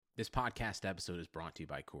This podcast episode is brought to you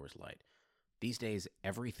by Coors Light. These days,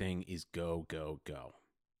 everything is go, go, go.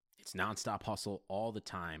 It's nonstop hustle all the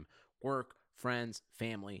time. Work, friends,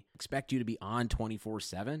 family expect you to be on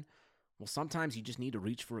 24/7. Well, sometimes you just need to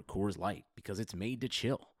reach for a Coors Light because it's made to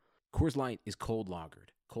chill. Coors Light is cold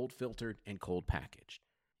lagered, cold filtered, and cold packaged.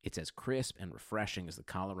 It's as crisp and refreshing as the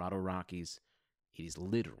Colorado Rockies. It is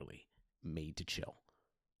literally made to chill.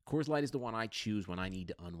 Coors Light is the one I choose when I need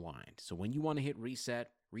to unwind. So when you want to hit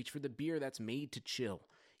reset, reach for the beer that's made to chill.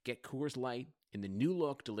 Get Coors Light in the new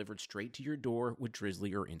look delivered straight to your door with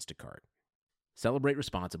Drizzly or Instacart. Celebrate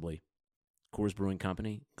responsibly. Coors Brewing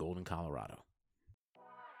Company, Golden, Colorado.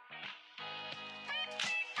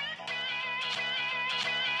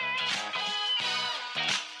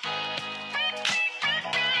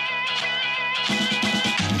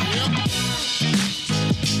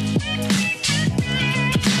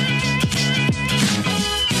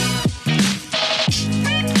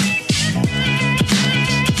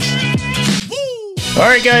 All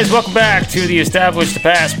right, guys, welcome back to the Establish the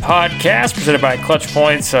Pass podcast presented by Clutch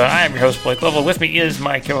Points. I am your host, Blake Lovell. With me is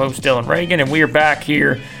my co-host, Dylan Reagan, and we are back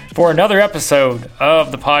here for another episode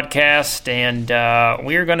of the podcast, and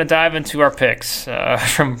we are going to dive into our picks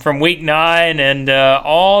from Week 9 and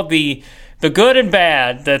all the good and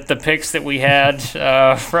bad that the picks that we had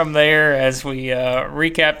from there as we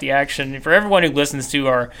recap the action. For everyone who listens to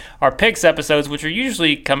our picks episodes, which are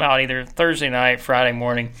usually come out either Thursday night, Friday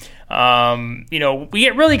morning, we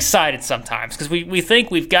get really excited sometimes because we think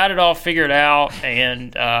we've got it all figured out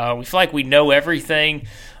and we feel like we know everything.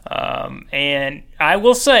 And I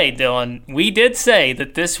will say, Dylan, we did say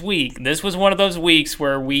that this was one of those weeks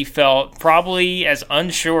where we felt probably as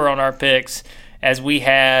unsure on our picks as we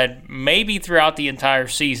had maybe throughout the entire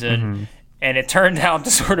season. Mm-hmm. And it turned out to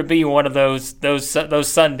sort of be one of those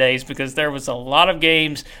Sundays because there was a lot of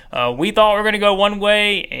games we thought were going to go one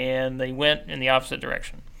way and they went in the opposite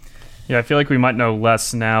direction. Yeah, I feel like we might know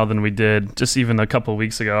less now than we did just even a couple of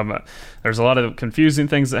weeks ago. There's a lot of confusing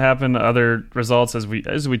things that happen. Other results, as we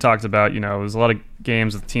talked about, there's a lot of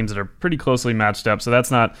games with teams that are pretty closely matched up. So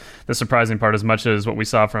that's not the surprising part as much as what we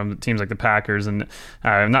saw from teams like the Packers. And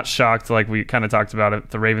I'm not shocked, like we kind of talked about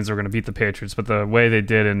it, the Ravens were going to beat the Patriots, but the way they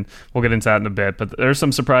did, and we'll get into that in a bit. But there's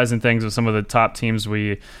some surprising things with some of the top teams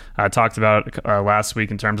we talked about last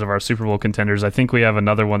week in terms of our Super Bowl contenders. I think we have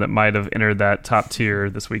another one that might have entered that top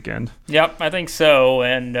tier this weekend. Yep, I think so.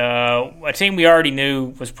 And a team we already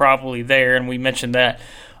knew was probably there, and we mentioned that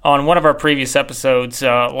on one of our previous episodes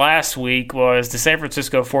last week, was the San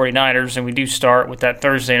Francisco 49ers, and we do start with that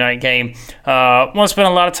Thursday night game. Won't spend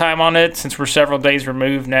a lot of time on it since we're several days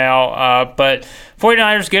removed now, but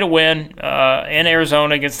 49ers get a win in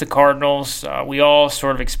Arizona against the Cardinals. We all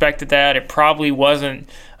sort of expected that. It probably wasn't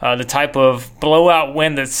the type of blowout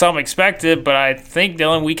win that some expected, but I think,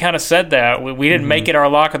 Dylan, we kind of said that. We didn't make it our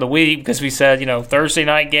lock of the week because we said, Thursday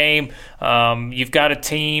night game, you've got a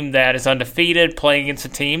team that is undefeated playing against a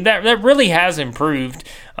team that really has improved.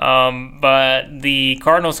 But the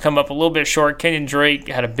Cardinals come up a little bit short. Kenyon Drake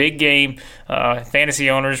had a big game. Fantasy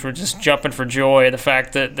owners were just jumping for joy at the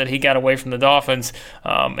fact that he got away from the Dolphins.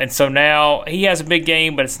 And so now he has a big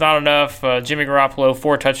game, but it's not enough. Jimmy Garoppolo,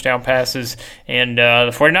 4 touchdown passes, and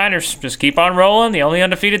the 49ers just keep on rolling, the only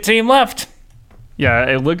undefeated team left. Yeah,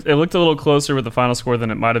 it looked a little closer with the final score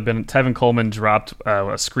than it might have been. Tevin Coleman dropped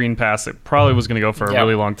a screen pass that probably was going to go for a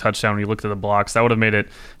really long touchdown when you looked at the blocks. That would have made it,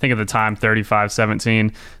 I think at the time,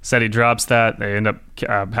 35-17. Said he drops that. They end up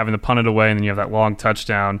having to punt it away, and then you have that long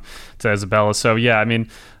touchdown to Isabella. So, yeah, I mean,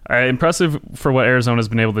 impressive for what Arizona's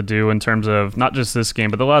been able to do in terms of not just this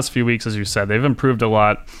game, but the last few weeks, as you said. They've improved a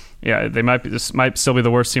lot. Yeah, they might still be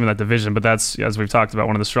the worst team in that division, but that's, as we've talked about,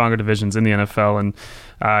 one of the stronger divisions in the NFL. And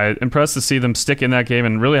impressed to see them stick in that game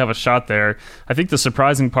and really have a shot there. I think the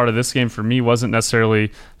surprising part of this game for me wasn't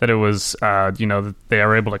necessarily that it was, that they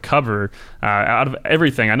are able to cover out of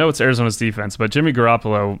everything. I know it's Arizona's defense, but Jimmy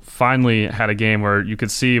Garoppolo finally had a game where you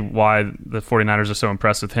could see why the 49ers are so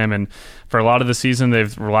impressed with him. And for a lot of the season,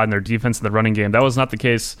 they've relied on their defense and the running game. That was not the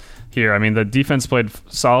case here. I mean, the defense played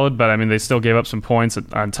solid, but I mean, they still gave up some points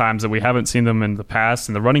on times that we haven't seen them in the past,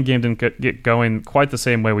 and the running game didn't get going quite the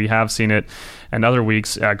same way we have seen it in other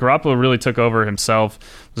weeks. Garoppolo really took over himself,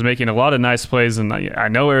 was making a lot of nice plays, and I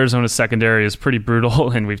know Arizona's secondary is pretty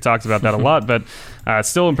brutal, and we've talked about that a lot, but it's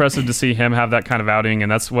still impressive to see him have that kind of outing,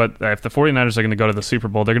 and that's what, if the 49ers are going to go to the Super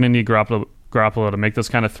Bowl, they're going to need Garoppolo Garoppolo to make those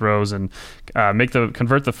kind of throws and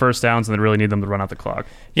convert the first downs, and they really need them to run out the clock.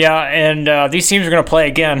 Yeah, and these teams are going to play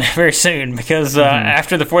again very soon because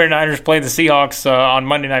after the 49ers play the Seahawks on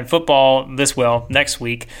Monday Night Football next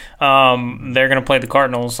week, they're going to play the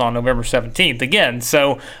Cardinals on November 17th again.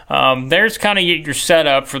 So there's kind of your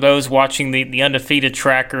setup for those watching the undefeated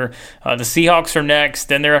tracker. The Seahawks are next,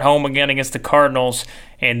 then they're at home again against the Cardinals,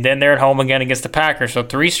 and then they're at home again against the Packers. So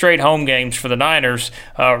 3 straight home games for the Niners.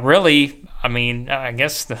 Really, I mean, I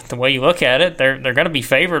guess the way you look at it, they're going to be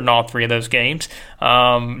favored in all 3 of those games.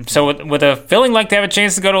 So with a feeling like they have a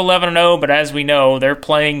chance to go to 11-0, but as we know, they're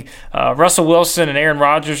playing Russell Wilson and Aaron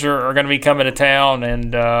Rodgers are going to be coming to town,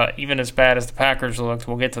 and even as bad as the Packers looked,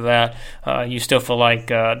 we'll get to that, you still feel like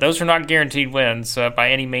those are not guaranteed wins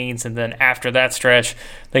by any means. And then after that stretch,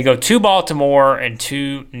 they go to Baltimore and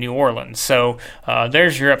to New Orleans. So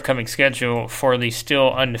there's your upcoming schedule for the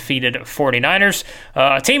still undefeated 49ers.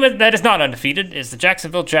 A team that is not undefeated is the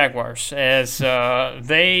Jacksonville Jaguars, as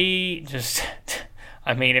they just...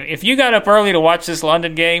 I mean, if you got up early to watch this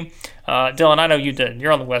London game, Dylan, I know you didn't.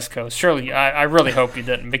 You're on the West Coast. Surely, I really hope you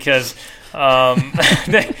didn't, because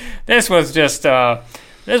this was just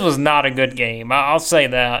this was not a good game. I'll say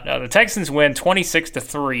that. The Texans win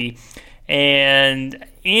 26-3, and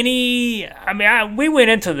we went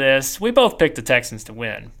into this. We both picked the Texans to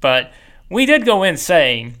win, but we did go in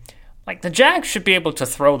saying, like, the Jags should be able to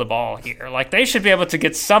throw the ball here. Like, they should be able to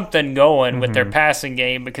get something going with their passing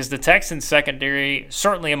game, because the Texans secondary,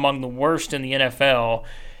 certainly among the worst in the NFL,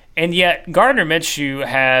 and yet Gardner Minshew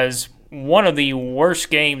has one of the worst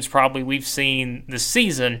games probably we've seen this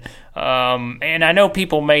season. And I know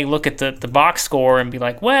people may look at the box score and be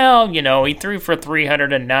like, well, he threw for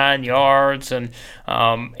 309 yards. And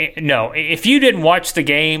no, if you didn't watch the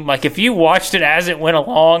game, like if you watched it as it went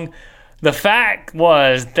along, the fact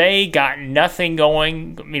was they got nothing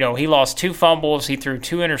going. He lost 2 fumbles. He threw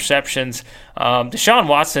 2 interceptions. Deshaun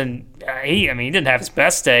Watson, he didn't have his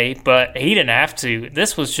best day, but he didn't have to.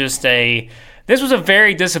 This was a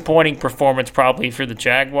very disappointing performance probably for the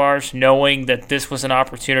Jaguars, knowing that this was an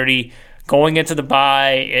opportunity going into the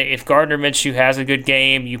bye. If Gardner Minshew has a good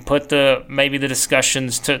game, you put maybe the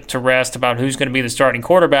discussions to rest about who's going to be the starting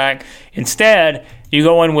quarterback. Instead, you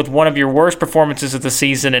go in with one of your worst performances of the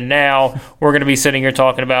season, and now we're going to be sitting here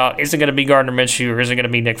talking about, is it going to be Gardner Minshew or is it going to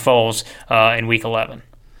be Nick Foles in Week 11?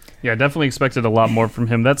 Yeah, definitely expected a lot more from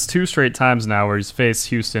him. That's 2 straight times now where he's faced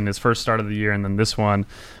Houston, his first start of the year, and then this one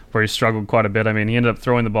where he struggled quite a bit. I mean, he ended up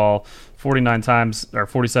throwing the ball 49 times or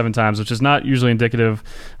 47 times, which is not usually indicative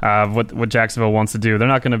of what Jacksonville wants to do. They're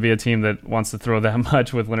not going to be a team that wants to throw that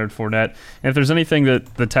much with Leonard Fournette. And if there's anything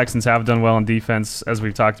that the Texans have done well in defense, as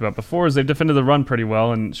we've talked about before, is they've defended the run pretty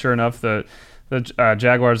well. And sure enough, the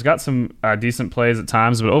Jaguars got some decent plays at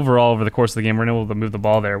times, but overall, over the course of the game, we're able to move the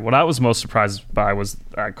ball there. What I was most surprised by was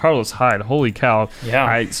Carlos Hyde. Holy cow.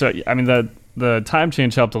 Yeah. The time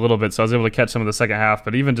change helped a little bit, so I was able to catch some of the second half.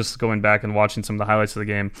 But even just going back and watching some of the highlights of the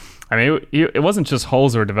game, it wasn't just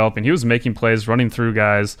holes that were developing. He was making plays, running through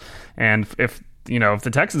guys. And if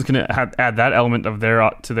the Texans can add that element of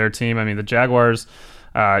to their team, the Jaguars,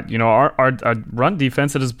 our run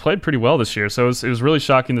defense that has played pretty well this year. So it was really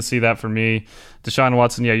shocking to see that for me. Deshaun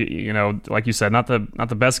Watson, like you said, not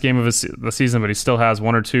the best game of the season, but he still has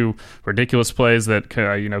 1 or 2 ridiculous plays that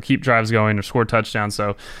keep drives going or score touchdowns.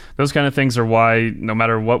 So those kind of things are why, no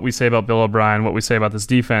matter what we say about Bill O'Brien, what we say about this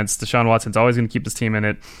defense, Deshaun Watson's always going to keep this team in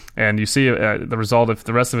it. And you see the result, if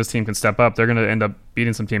the rest of his team can step up, they're going to end up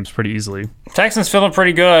beating some teams pretty easily. Texans feeling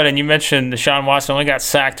pretty good, and you mentioned Deshaun Watson only got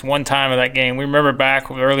sacked 1 time in that game. We remember back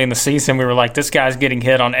early in the season, we were like, this guy's getting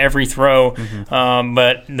hit on every throw,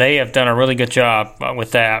 but they have done a really good job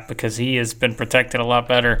with that, because he has been protected a lot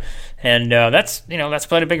better, and that's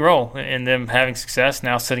played a big role in them having success.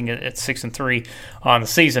 Now sitting at 6-3 on the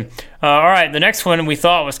season. All right, the next one we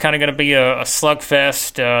thought was kind of going to be a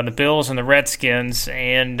slugfest, the Bills and the Redskins,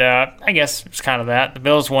 and I guess it's kind of that. The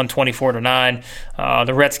Bills won 24-9.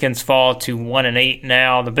 The Redskins fall to 1-8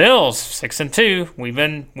 now. The Bills 6-2.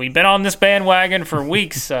 We've been on this bandwagon for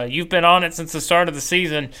weeks. You've been on it since the start of the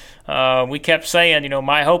season. We kept saying,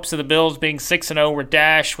 my hopes of the Bills being 6-0 were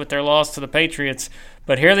dashed with their loss to the Patriots.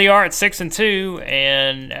 But here they are at 6-2,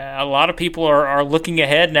 and a lot of people are looking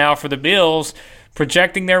ahead now for the Bills,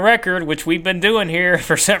 projecting their record, which we've been doing here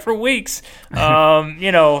for several weeks.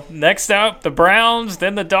 Next up, the Browns,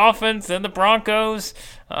 then the Dolphins, then the Broncos.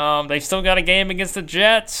 They've still got a game against the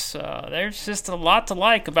Jets. There's just a lot to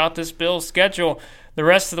like about this Bills schedule the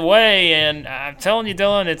rest of the way, and I'm telling you,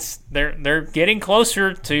 Dylan, they're getting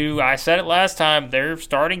closer to, I said it last time, they're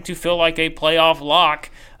starting to feel like a playoff lock.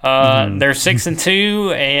 They're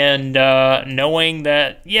 6-2, and knowing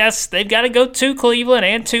that, yes, they've got to go to Cleveland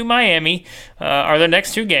and to Miami are their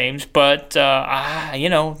next two games, but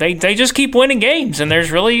they just keep winning games, and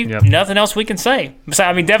there's really nothing else we can say.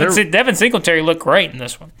 I mean, Devin Singletary looked great in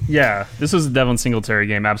this one. Yeah, this was a Devin Singletary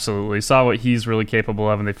game, absolutely. Saw what he's really capable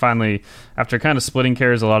of, and they finally, after kind of splitting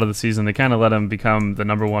carries a lot of the season, they kind of let him become the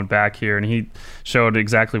number one back here, and he showed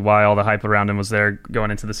exactly why all the hype around him was there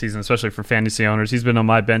going into the season, especially for fantasy owners. He's been on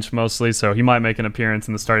my bench mostly, so he might make an appearance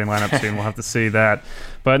in the starting lineup soon. We'll have to see that.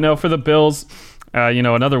 But no, for the Bills,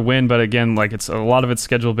 another win, but again, like it's a lot of it's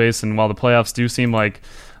schedule based, and while the playoffs do seem like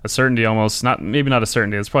a certainty almost, maybe not a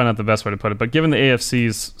certainty, it's probably not the best way to put it, but given the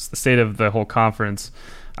AFC's the state of the whole conference,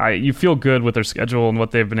 you feel good with their schedule and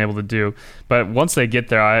what they've been able to do. But once they get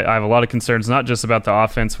there, I have a lot of concerns, not just about the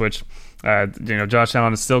offense, which Josh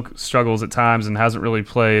Allen still struggles at times and hasn't really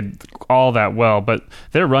played all that well, but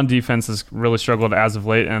their run defense has really struggled as of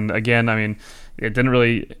late. And again, I mean, it didn't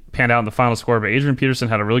really pan out in the final score, but Adrian Peterson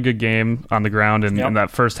had a really good game on the ground in that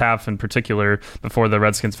first half in particular before the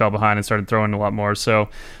Redskins fell behind and started throwing a lot more. So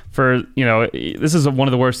this is one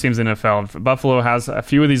of the worst teams in the NFL. Buffalo has a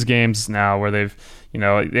few of these games now where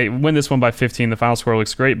they win this one by 15. The final score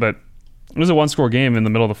looks great, but it was a one-score game in the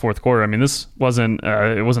middle of the fourth quarter. I mean, this wasn't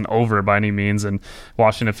over by any means, and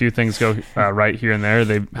watching a few things go right here and there,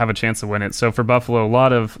 they have a chance to win it. So for Buffalo, a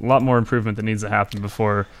lot more improvement that needs to happen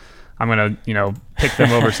before I'm going to pick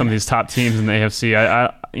them over some of these top teams in the AFC.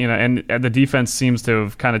 And the defense seems to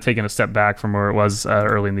have kind of taken a step back from where it was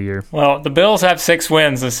early in the year. Well, the Bills have 6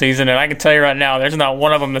 wins this season, and I can tell you right now, there's not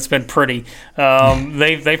one of them that's been pretty.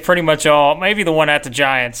 They've pretty much all, maybe the one at the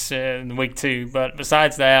Giants in week 2, but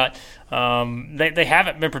besides that, they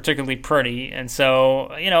haven't been particularly pretty, and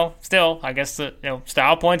so still, I guess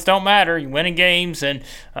style points don't matter. You win in games, and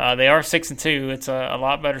they are 6-2. It's a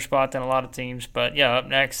lot better spot than a lot of teams. But up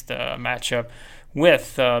next, matchup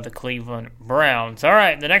with the Cleveland Browns. All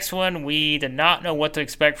right, the next one, we did not know what to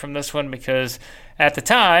expect from this one because at the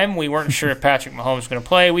time we weren't sure if Patrick Mahomes was going to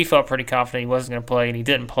play. We felt pretty confident he wasn't going to play, and he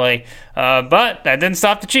didn't play. But that didn't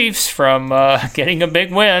stop the Chiefs from getting a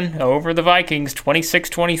big win over the Vikings,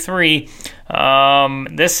 26-23.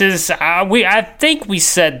 This is I think we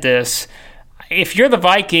said this. If you're the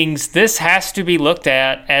Vikings, this has to be looked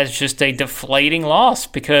at as just a deflating loss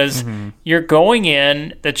because you're going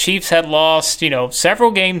in. The Chiefs had lost,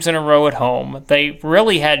 several games in a row at home. They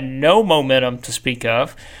really had no momentum to speak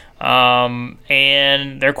of.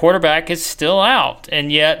 And their quarterback is still out.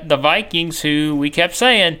 And yet the Vikings, who we kept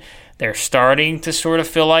saying, they're starting to sort of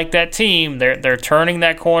feel like that team. They're turning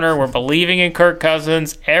that corner. We're believing in Kirk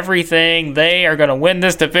Cousins, everything. They are going to win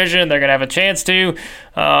this division. They're going to have a chance to.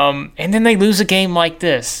 And then they lose a game like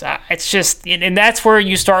this. It's just, and that's where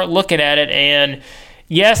you start looking at it. And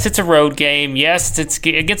yes, it's a road game. Yes, it's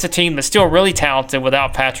against a team that's still really talented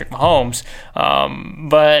without Patrick Mahomes.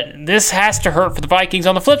 But this has to hurt for the Vikings.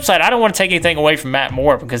 On the flip side, I don't want to take anything away from Matt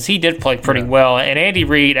Moore because he did play pretty well. And Andy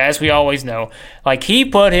Reid, as we always know, he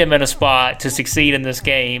put him in a spot to succeed in this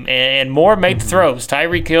game. And Moore made the throws.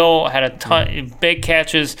 Tyreek Hill had a ton big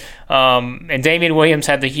catches. And Damian Williams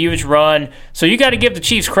had the huge run. So you got to give the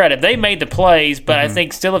Chiefs credit. They made the plays, but I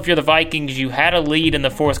think still if you're the Vikings, you had a lead in the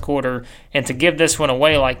fourth quarter, and to give this one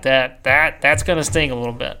away like that's going to sting a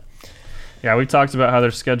little bit. Yeah, we talked about how their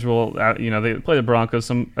schedule, they play the Broncos,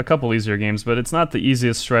 a couple easier games, but it's not the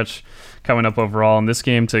easiest stretch coming up overall. In this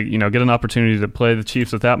game, to get an opportunity to play the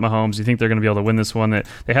Chiefs without Mahomes, you think they're going to be able to win this one.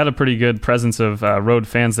 They had a pretty good presence of road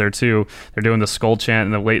fans there too. They're doing the skull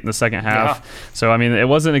chant late in the second half. Yeah. So I mean, it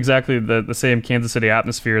wasn't exactly the same Kansas City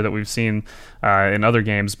atmosphere that we've seen in other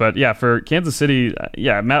games. But yeah, for Kansas City,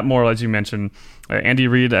 Matt Moore, as you mentioned. Andy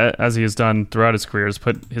Reid, as he has done throughout his career, has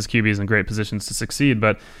put his QBs in great positions to succeed.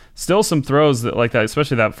 But still, some throws like that,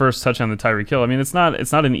 especially that first touch on the Tyreek Hill. I mean, it's not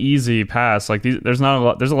an easy pass. There's a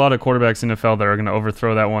lot of quarterbacks in the NFL that are going to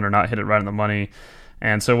overthrow that one or not hit it right on the money.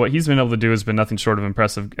 And so what he's been able to do has been nothing short of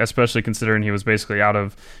impressive, especially considering he was basically out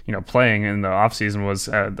of playing in the offseason, was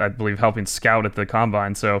I believe helping scout at the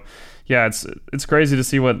combine. So yeah, it's crazy to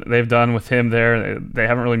see what they've done with him there. They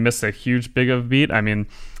haven't really missed a huge big of a beat. I mean,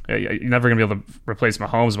 you're never going to be able to replace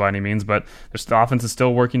Mahomes by any means, but the offense is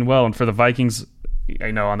still working well. And for the Vikings,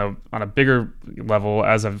 on a bigger level,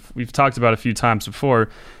 we've talked about a few times before,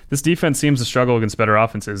 this defense seems to struggle against better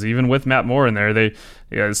offenses. Even with Matt Moore in there,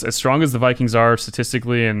 as strong as the Vikings are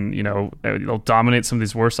statistically, and they'll dominate some of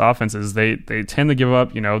these worst offenses, they tend to give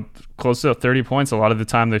up close to 30 points a lot of the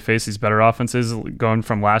time they face these better offenses, going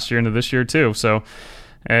from last year into this year too. So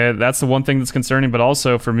that's the one thing that's concerning. But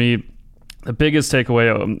also for me, the biggest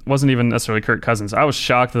takeaway wasn't even necessarily Kirk Cousins. I was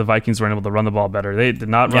shocked that the Vikings weren't able to run the ball better. They did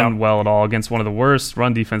not run well at all against one of the worst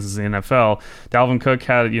run defenses in the NFL. Dalvin Cook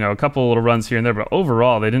had a couple little runs here and there, but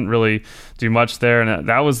overall they didn't really do much there. And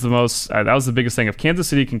that was the biggest thing. If Kansas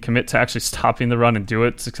City can commit to actually stopping the run and do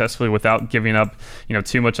it successfully without giving up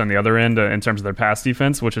too much on the other end in terms of their pass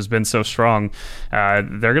defense, which has been so strong,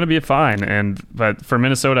 they're going to be fine. But for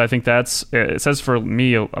Minnesota, I think it says for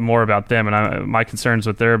me more about them and my concerns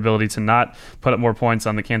with their ability to not put up more points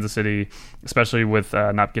on the Kansas City, especially with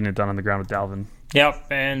not getting it done on the ground with Dalvin. Yep,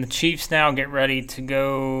 and the Chiefs now get ready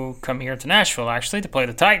to come here to Nashville, actually, to play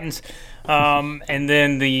the Titans. And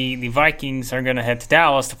then the Vikings are going to head to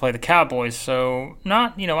Dallas to play the Cowboys. So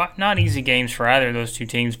not easy games for either of those two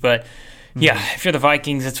teams. But, yeah, if you're the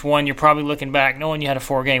Vikings, it's one you're probably looking back, knowing you had a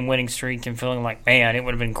 4-game winning streak and feeling like, man, it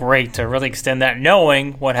would have been great to really extend that,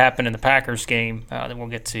 knowing what happened in the Packers game that we'll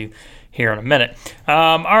get to here in a minute.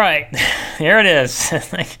 All right, here it is.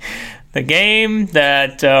 The game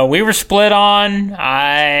that we were split on.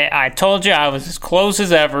 I told you I was as close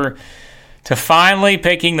as ever to finally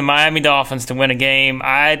picking the Miami Dolphins to win a game.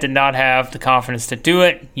 I did not have the confidence to do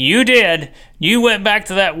it. You did. You went back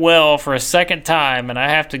to that well for a second time, and I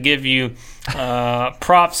have to give you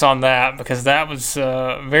props on that because that was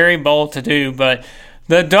very bold to do. But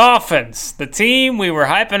the Dolphins, the team we were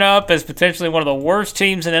hyping up as potentially one of the worst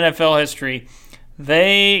teams in NFL history,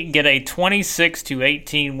 they get a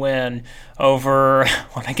 26-18 win over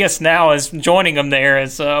what I guess now is joining them there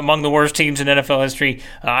as among the worst teams in NFL history.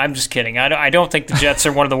 I'm just kidding. I don't think the Jets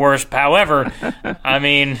are one of the worst. However, I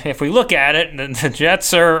mean, if we look at it, the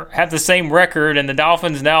Jets have the same record, and the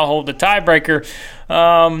Dolphins now hold the tiebreaker.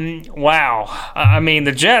 Wow. I mean,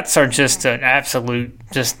 the Jets are just an absolute,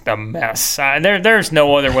 just a mess. There's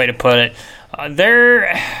no other way to put it.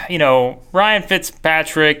 They're, Ryan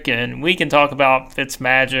Fitzpatrick, and we can talk about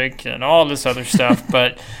Fitzmagic and all this other stuff,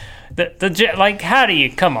 but how do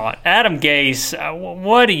you, come on, Adam Gase,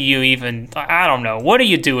 what do you even, I don't know, what do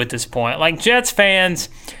you do at this point? Like, Jets fans,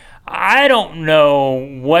 I don't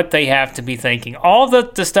know what they have to be thinking. All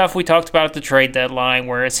the stuff we talked about at the trade deadline,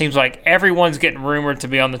 where it seems like everyone's getting rumored to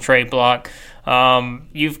be on the trade block.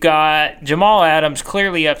 You've got Jamal Adams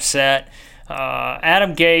clearly upset.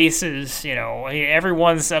 Adam Gase is,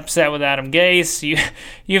 everyone's upset with Adam Gase.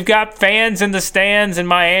 You've got fans in the stands in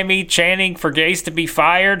Miami chanting for Gase to be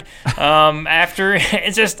fired. After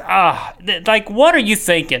it's just, what are you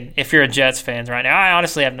thinking if you're a Jets fan right now? I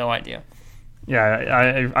honestly have no idea.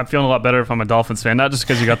 Yeah, I'm feeling a lot better if I'm a Dolphins fan, not just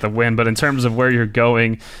because you got the win, but in terms of where you're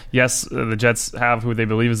going. Yes, the Jets have who they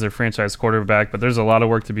believe is their franchise quarterback, but there's a lot of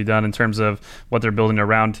work to be done in terms of what they're building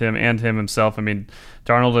around him and him himself. I mean,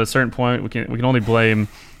 Darnold, at a certain point, we can only blame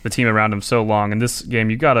the team around him so long. In this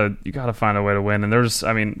game, you gotta find a way to win. And there's,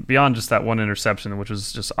 beyond just that one interception, which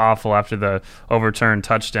was just awful after the overturned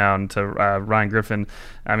touchdown to Ryan Griffin.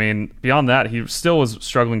 Beyond that, he still was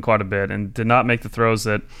struggling quite a bit and did not make the throws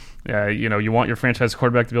that you want your franchise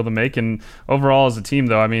quarterback to be able to make. And overall, as a team,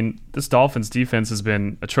 though, this Dolphins defense has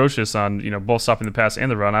been atrocious on both stopping the pass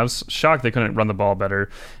and the run. I was shocked they couldn't run the ball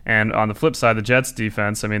better. And on the flip side, the Jets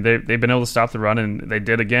defense, they've been able to stop the run, and they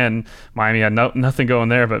did again. Miami had nothing going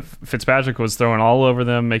there, but Fitzpatrick was throwing all over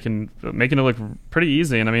them, making it look pretty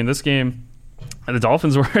easy. And this game, the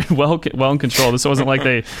Dolphins were well in control. This wasn't like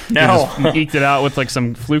they just eked it out with like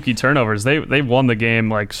some fluky turnovers. They won the game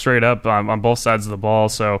like straight up on both sides of the ball.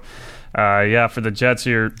 So for the Jets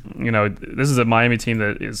here, this is a Miami team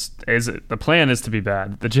that is the plan is to be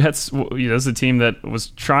bad. The Jets, this is a team that was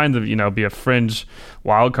trying to be a fringe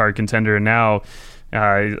wild card contender, and now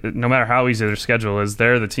no matter how easy their schedule is,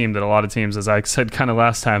 they're the team that a lot of teams, as I said kind of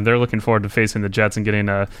last time, they're looking forward to facing the Jets and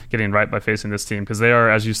getting right by facing this team, because they are,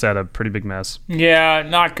 as you said, a pretty big mess. Yeah,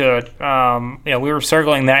 not good. We were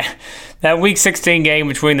circling that Week 16 game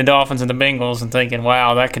between the Dolphins and the Bengals and thinking,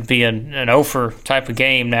 wow, that could be an over type of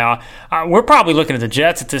game. Now, we're probably looking at the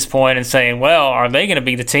Jets at this point and saying, well, are they going to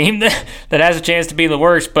be the team that has a chance to be the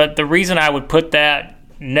worst? But the reason I would put that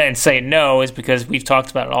and say no is because we've talked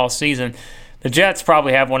about it all season. The Jets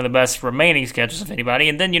probably have one of the best remaining schedules of anybody.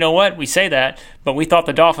 And then, you know what? We say that, but we thought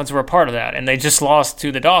the Dolphins were a part of that, and they just lost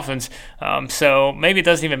to the Dolphins. So maybe it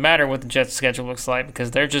doesn't even matter what the Jets' schedule looks like,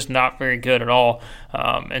 because they're just not very good at all.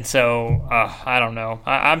 And so I don't know.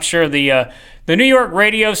 I'm sure the New York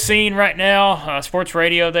radio scene right now, sports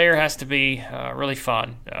radio there, has to be really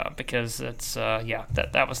fun because it's,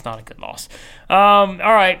 that was not a good loss. All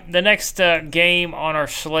right, the next game on our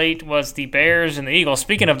slate was the Bears and the Eagles.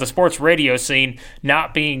 Speaking of the sports radio scene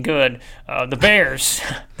not being good, the Bears,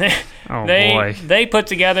 they put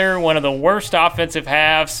together one of the worst offensive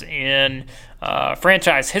halves in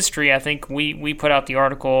franchise history. I think we put out the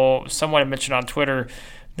article, someone had mentioned on Twitter,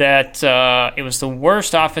 that it was the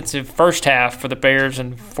worst offensive first half for the Bears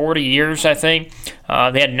in 40 years, I think.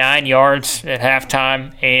 They had 9 yards at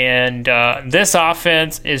halftime, and this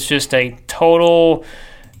offense is just a total...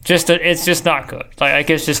 it's just not good. Like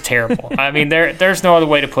it's just terrible. I mean, there's no other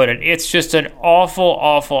way to put it. It's just an awful,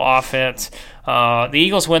 awful offense. The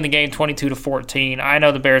Eagles win the game 22-14. I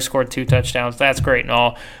know the Bears scored 2 touchdowns. That's great and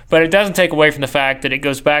all, but it doesn't take away from the fact that it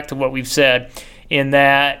goes back to what we've said in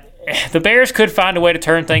that the Bears could find a way to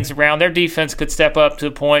turn things around. Their defense could step up to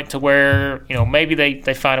the point to where, maybe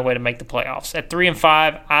they find a way to make the playoffs. At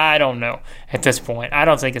 3-5, I don't know at this point. I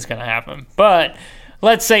don't think it's going to happen. But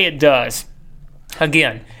let's say it does.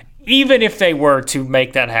 Again, even if they were to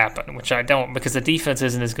make that happen, which I don't, because the defense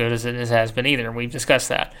isn't as good as it has been either, and we've discussed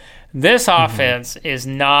that. This offense is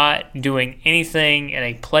not doing anything in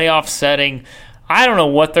a playoff setting. I don't know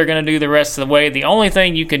what they're going to do the rest of the way. The only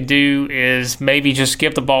thing you can do is maybe just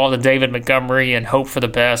give the ball to David Montgomery and hope for the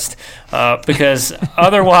best, because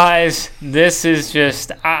otherwise, this is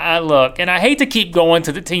just I look. And I hate to keep going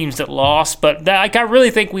to the teams that lost, but I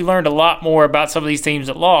really think we learned a lot more about some of these teams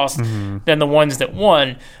that lost than the ones that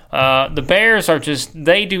won. The Bears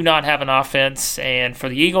they do not have an offense, and for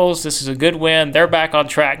the Eagles, this is a good win. They're back on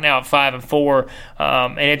track now at 5-4,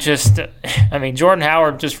 and it just, Jordan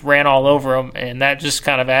Howard just ran all over them, and that just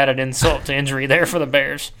kind of added insult to injury there for the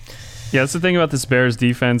Bears. Yeah, that's the thing about this Bears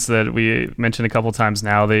defense that we mentioned a couple times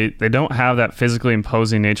now. They don't have that physically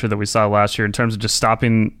imposing nature that we saw last year in terms of just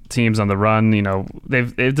stopping teams on the run.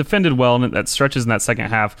 They've defended well, and that stretches in that second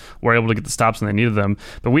half were able to get the stops when they needed them.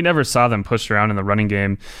 But we never saw them pushed around in the running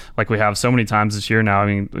game like we have so many times this year now.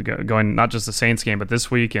 Going not just the Saints game, but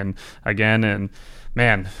this week and again. And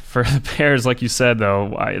man, for the Bears, like you said, though,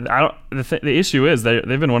 the issue is they've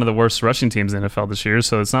been one of the worst rushing teams in the NFL this year,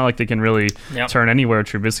 so it's not like they can really turn anywhere with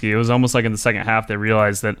Trubisky. It was almost like in the second half they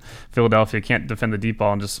realized that Philadelphia can't defend the deep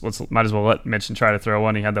ball and just might as well let Mitch try to throw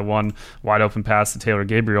one. He had the one wide open pass to Taylor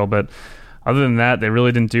Gabriel, but other than that, they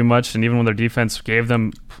really didn't do much, and even when their defense gave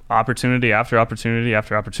them opportunity after opportunity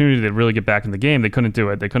after opportunity to really get back in the game, they couldn't do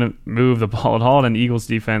it. They couldn't move the ball at all. And Eagles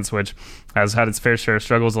defense, which has had its fair share of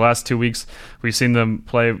struggles the last 2 weeks, we've seen them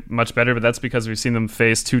play much better, but that's because we've seen them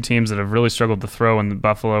face 2 teams that have really struggled to throw in the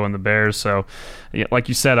Buffalo and the Bears. So, like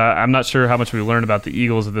you said, I'm not sure how much we learned about the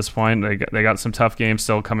Eagles at this point. They got some tough games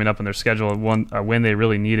still coming up in their schedule, a win they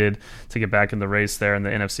really needed to get back in the race there in the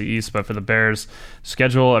NFC East. But for the Bears'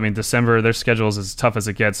 schedule, December, their schedule is as tough as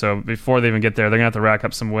it gets. So before they even get there, they're going to have to rack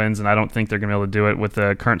up some wins, and I don't think they're going to be able to do it with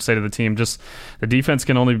the current state of the team. Just the defense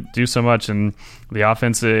can only do so much, and the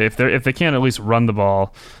offense, if they can't at least run the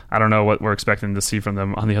ball, I don't know what we're expecting to see from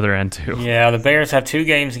them on the other end too. Yeah, the Bears have 2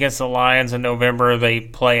 games against the Lions in November. They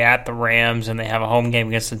play at the Rams, and they have a home game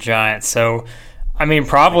against the Giants. So,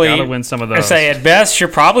 probably gotta win some of those. I say at best, you're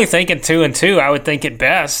probably thinking 2-2. I would think at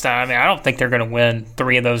best. I don't think they're going to win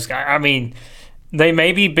 3 of those guys. They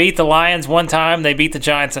maybe beat the Lions one time. They beat the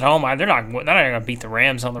Giants at home. They're not going to beat the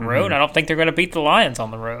Rams on the road. I don't think they're going to beat the Lions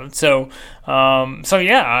on the road. So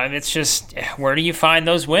yeah, it's just where do you find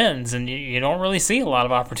those wins? And you don't really see a lot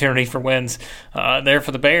of opportunity for wins there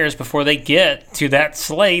for the Bears before they get to that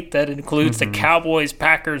slate that includes the Cowboys,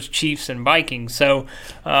 Packers, Chiefs, and Vikings. So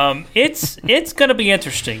it's going to be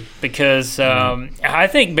interesting because I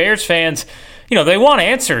think Bears fans, they want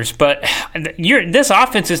answers, but this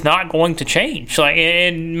offense is not going to change.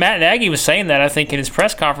 And Matt Nagy was saying that, I think, in his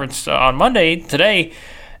press conference on Monday today,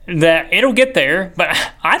 that it'll get there, but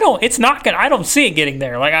I don't see it getting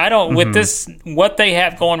there. With this, what they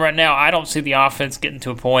have going right now, I don't see the offense getting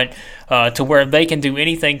to a point to where they can do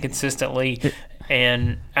anything consistently.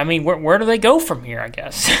 And where do they go from here? I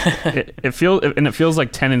guess it feels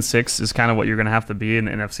like 10-6 is kind of what you're going to have to be in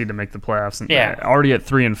the NFC to make the playoffs. And already at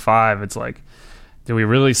 3-5, it's like, do we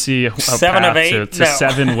really see a 7 path of 8? to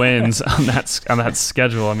 7 wins on that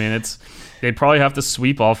schedule? They'd probably have to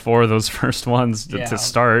sweep all 4 of those first ones to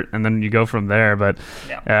start, and then you go from there. But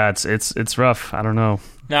it's rough. I don't know.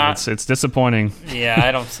 It's disappointing. Yeah,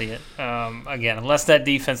 I don't see it. Again, unless that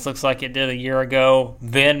defense looks like it did a year ago,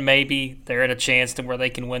 then maybe they're at a chance to where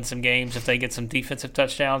they can win some games if they get some defensive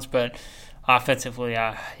touchdowns. But offensively,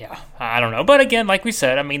 I don't know. But again, like we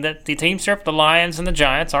said, the teams here, the Lions and the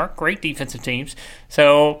Giants, aren't great defensive teams.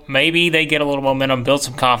 So maybe they get a little momentum, build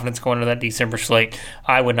some confidence going into that December slate.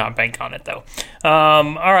 I would not bank on it, though.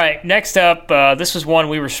 All right, next up, this was one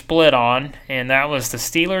we were split on, and that was the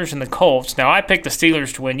Steelers and the Colts. Now, I picked the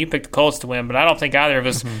Steelers to win. You picked the Colts to win, but I don't think either of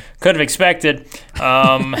us could have expected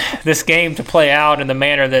this game to play out in the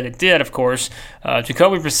manner that it did, of course.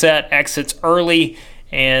 Jacoby Brissett exits early.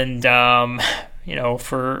 And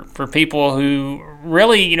for people who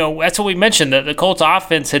really, that's what we mentioned, that the Colts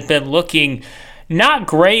offense had been looking not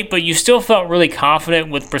great, but you still felt really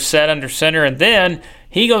confident with Brissett under center. And then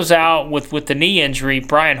he goes out with the knee injury.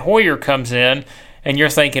 Brian Hoyer comes in, and you're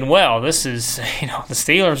thinking, well, this is, the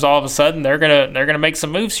Steelers all of a sudden they're gonna make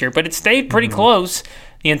some moves here. But it stayed pretty close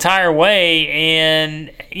the entire way,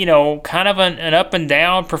 and kind of an up and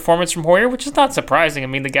down performance from Hoyer, which is not surprising. I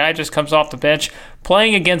mean, the guy just comes off the bench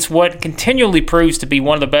playing against what continually proves to be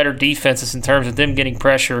one of the better defenses in terms of them getting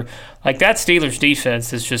pressure. Like, that Steelers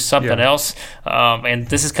defense is just something else. And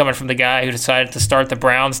this is coming from the guy who decided to start the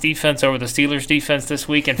Browns defense over the Steelers defense this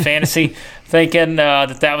week in fantasy, thinking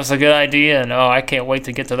that was a good idea, and I can't wait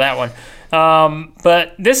to get to that one.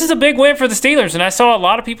 But this is a big win for the Steelers, and I saw a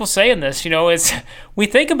lot of people saying this. We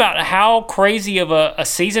think about how crazy of a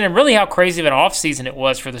season and really how crazy of an offseason it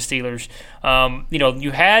was for the Steelers.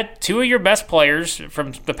 You had two of your best players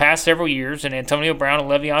from the past several years, and Antonio Brown and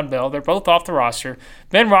Le'Veon Bell. They're both off the roster.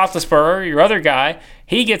 Ben Roethlisberger, your other guy,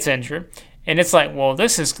 he gets injured. And it's like, well,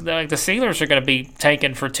 this is like the Steelers are going to be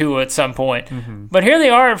tanking for Tua at some point. Mm-hmm. But here they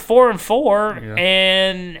are at 4-4,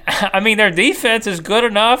 and I mean, their defense is good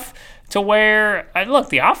enough to where, look,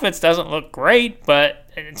 the offense doesn't look great, but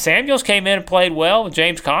Samuels came in and played well with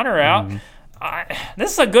James Conner out. Mm-hmm.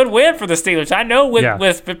 This is a good win for the Steelers. I know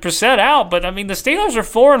with Brissett out, but I mean, the Steelers are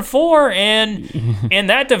 4-4, and in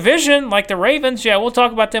that division, like the Ravens, we'll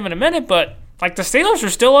talk about them in a minute, but like the Steelers are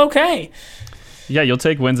still okay. Yeah, you'll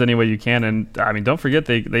take wins any way you can, and I mean, don't forget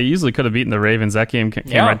they easily could have beaten the Ravens. That game came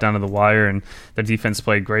right down to the wire, and their defense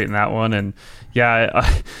played great in that one. And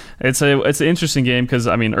it's an interesting game because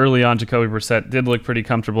I mean, early on, Jacoby Brissett did look pretty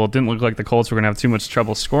comfortable. It didn't look like the Colts were going to have too much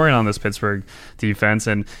trouble scoring on this Pittsburgh defense,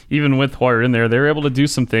 and even with Hoyer in there, they were able to do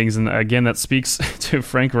some things. And again, that speaks to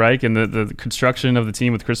Frank Reich and the construction of the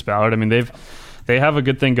team with Chris Ballard. I mean, they have a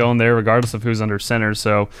good thing going there regardless of who's under center.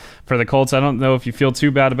 So for the Colts, I don't know if you feel too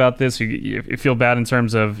bad about this. You feel bad in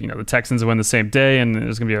terms of the Texans win the same day, and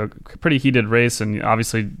there's going to be a pretty heated race, and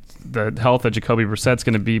obviously the health of Jacoby Brissett's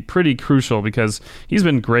going to be pretty crucial because he's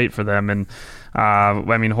been great for them. And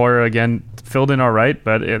I mean, Hoyer again filled in all right,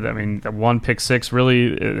 but the one pick six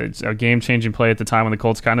really, it's a game-changing play at the time when the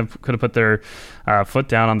Colts kind of could have put their foot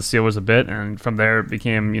down on the Steelers a bit, and from there it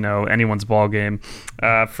became anyone's ball game.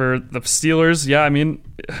 For the Steelers, I mean,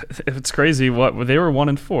 it's crazy. They were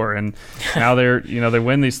 1-4, and now they're they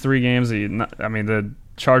win these 3 games. I mean, the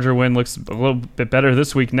Charger win looks a little bit better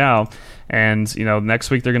this week now. And, next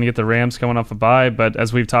week they're going to get the Rams coming off a bye. But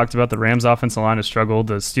as we've talked about, the Rams offensive line has struggled.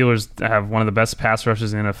 The Steelers have one of the best pass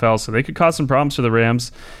rushes in the NFL, so they could cause some problems for the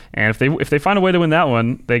Rams. And if they find a way to win that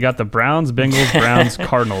one, they got the Browns, Bengals, Browns,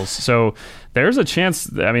 Cardinals. So there's a chance.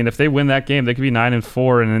 I mean, if they win that game, they could be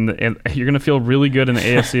 9-4, and you're going to feel really good in the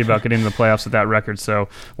AFC about getting in the playoffs with that record. So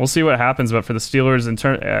we'll see what happens. But for the Steelers,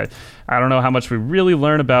 I don't know how much we really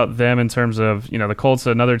learn about them in terms of the Colts,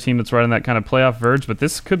 another team that's right on that kind of playoff verge. But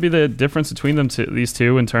this could be the difference between these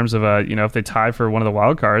two in terms of if they tie for one of the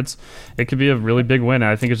wild cards, it could be a really big win.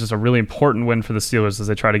 And I think it's just a really important win for the Steelers as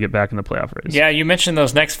they try to get back in the playoff race. Yeah, you mentioned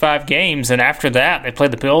those next 5 games, and after that they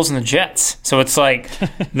played the Bills and the Jets. So it's like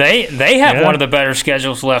they have one of the better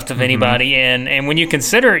schedules left of anybody. Mm-hmm. And when you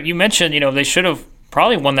consider, you mentioned they should have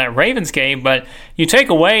probably won that Ravens game, but you take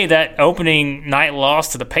away that opening night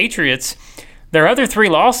loss to the Patriots, their other 3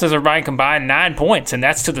 losses are by combined 9 points, and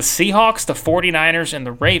that's to the Seahawks, the 49ers, and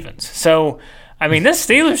the Ravens. So, I mean, this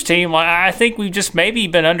Steelers team, I think we've just maybe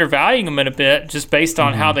been undervaluing them in a bit just based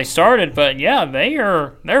on how they started. But, yeah,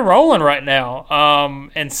 they're rolling right now.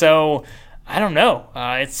 And so I don't know.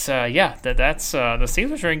 The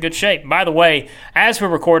Steelers are in good shape. By the way, as we're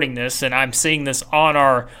recording this, and I'm seeing this on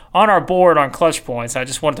our board on Clutch Points, I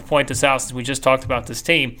just wanted to point this out since we just talked about this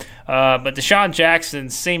team. But Deshaun Jackson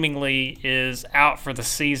seemingly is out for the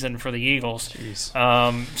season for the Eagles.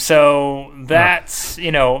 So that's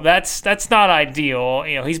that's not ideal.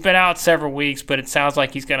 He's been out several weeks, but it sounds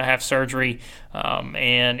like he's going to have surgery.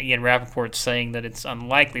 And Ian Rappaport's saying that it's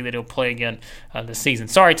unlikely that he'll play again this season.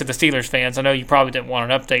 Sorry to the Steelers fans. I know you probably didn't want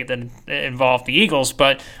an update that involved the Eagles,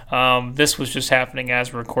 but this was just happening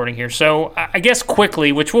as we're recording here. So I guess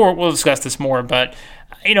quickly, which we'll discuss this more, but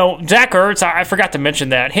Zach Ertz, I forgot to mention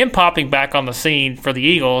that. Him popping back on the scene for the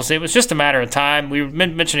Eagles, it was just a matter of time. We were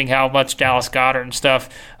mentioning how much Dallas Goedert and stuff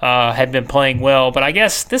had been playing well, but I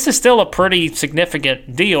guess this is still a pretty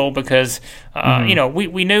significant deal because,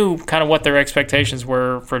 we knew kind of what their expectations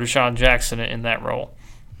were for Deshaun Jackson in that role.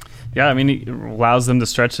 Yeah, I mean, it allows them to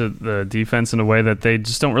stretch the defense in a way that they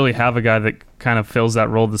just don't really have a guy that kind of fills that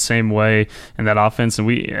role the same way in that offense. And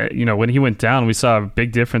we, when he went down, we saw a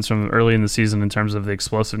big difference from early in the season in terms of the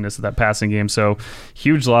explosiveness of that passing game. So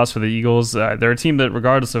huge loss for the Eagles. They're a team that,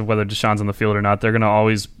 regardless of whether Deshaun's on the field or not, they're going to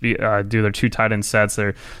always do their 2 tight end sets.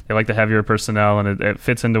 They like the heavier personnel, and it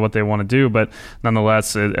fits into what they want to do. But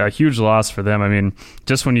nonetheless, a huge loss for them. I mean,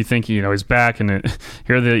 just when you think he's back, and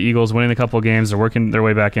here are the Eagles winning a couple of games, they're working their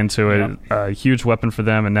way back into it. A huge weapon for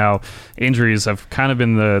them, and now injuries have kind of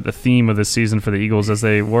been the theme of this season for the Eagles, as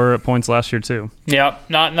they were at points last year too. Yeah,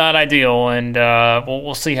 not ideal, and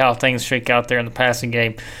we'll see how things shake out there in the passing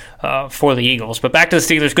game for the Eagles. But back to the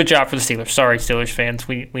Steelers. Good job for the Steelers. Sorry, Steelers fans.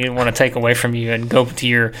 We didn't want to take away from you and go to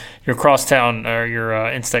your crosstown or your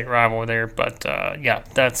in-state rival there. But,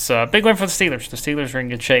 that's a big win for the Steelers. The Steelers are in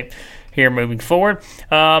good shape here moving forward.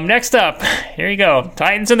 Next up, here you go,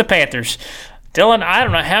 Titans and the Panthers. Dylan, I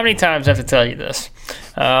don't know how many times I have to tell you this.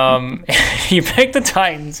 You picked the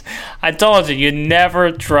Titans. I told you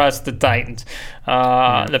never trust the Titans.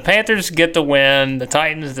 The Panthers get the win. The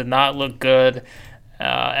Titans did not look good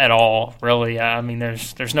at all, really. I mean,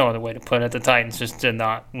 there's no other way to put it. The Titans just did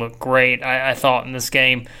not look great, I thought, in this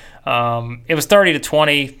game. It was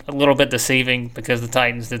 30-20, a little bit deceiving because the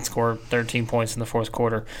Titans did score 13 points in the fourth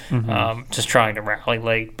quarter, just trying to rally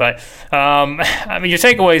late. But, I mean, your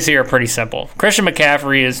takeaways here are pretty simple. Christian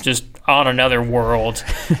McCaffrey is just on another world.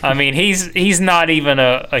 I mean, he's not even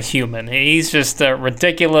a human. He's just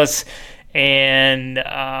ridiculous. And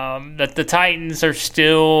that the Titans are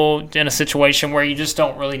still in a situation where you just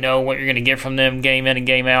don't really know what you're going to get from them game in and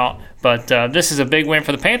game out. But this is a big win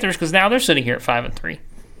for the Panthers because now they're sitting here at 5-3.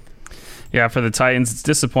 Yeah, for the Titans, it's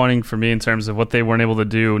disappointing for me in terms of what they weren't able to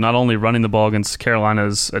do, not only running the ball against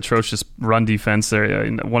Carolina's atrocious run defense. They're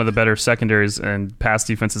one of the better secondaries and pass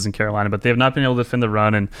defenses in Carolina, but they have not been able to defend the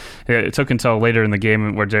run, and it took until later in the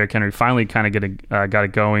game where Derrick Henry finally kind of got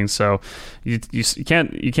it going. So you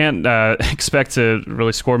can't expect to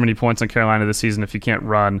really score many points on Carolina this season if you can't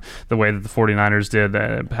run the way that the 49ers did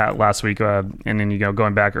last week, and then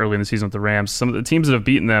going back early in the season with the Rams. Some of the teams that have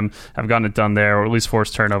beaten them have gotten it done there, or at least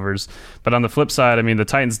forced turnovers. But on the flip side, I mean, the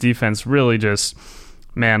Titans defense really just,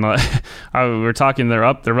 man, we're talking their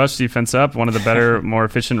rush defense up, one of the better, more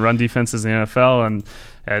efficient run defenses in the NFL, and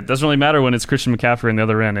it doesn't really matter when it's Christian McCaffrey on the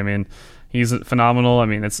other end. I mean, he's phenomenal. I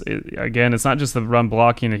mean, it's not just the run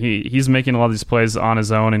blocking. He's making a lot of these plays on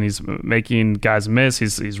his own, and he's making guys miss.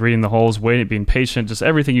 He's reading the holes, waiting, being patient, just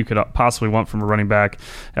everything you could possibly want from a running back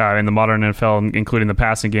in the modern NFL, including the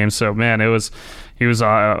passing game. So, man, he was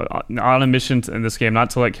on a mission in this game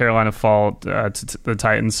not to let Carolina fall to the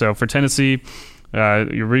Titans. So for Tennessee,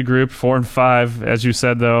 you regrouped 4-5, as you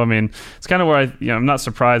said. Though, I mean, it's kind of where I'm not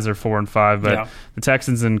surprised they're 4-5, but the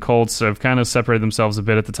Texans and Colts have kind of separated themselves a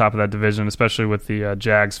bit at the top of that division, especially with the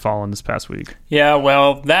Jags falling this past week. Yeah,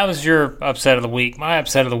 well, that was your upset of the week. My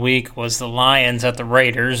upset of the week was the Lions at the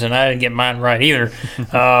Raiders, and I didn't get mine right either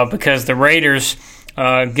because the Raiders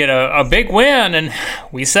get a big win, and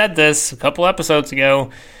we said this a couple episodes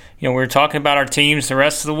ago. We were talking about our teams the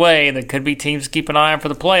rest of the way that could be teams to keep an eye on for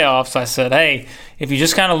the playoffs. I said, hey, if you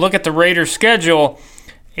just kind of look at the Raiders' schedule,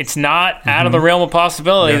 it's not out of the realm of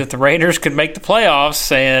possibility that the Raiders could make the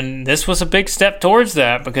playoffs, and this was a big step towards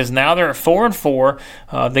that because now they're at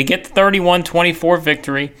 4-4. They get the 31-24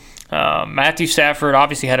 victory. Matthew Stafford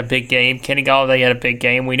obviously had a big game. Kenny Golladay had a big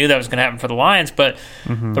game. We knew that was going to happen for the Lions, but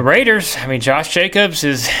the Raiders, I mean, Josh Jacobs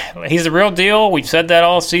he's the real deal. We've said that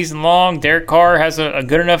all season long. Derek Carr has a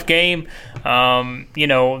good enough game.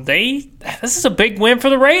 This is a big win for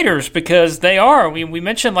the Raiders because they are. We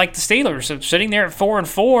mentioned like the Steelers sitting there at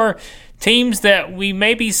 4-4. Teams that we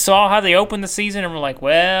maybe saw how they opened the season and were like,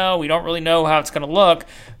 well, we don't really know how it's going to look.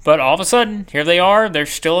 But all of a sudden, here they are. They're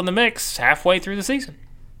still in the mix halfway through the season.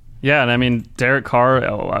 Yeah, and I mean, Derek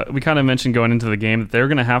Carr, we kind of mentioned going into the game that they're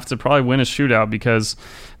going to have to probably win a shootout because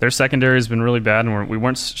their secondary has been really bad, and we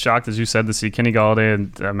weren't shocked, as you said, to see Kenny Golladay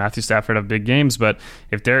and Matthew Stafford have big games. But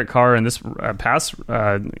if Derek Carr and this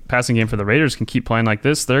passing game for the Raiders can keep playing like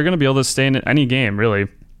this, they're going to be able to stay in any game, really.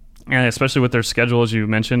 And especially with their schedule, as you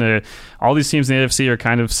mentioned, all these teams in the AFC are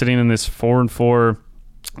kind of sitting in this 4-4,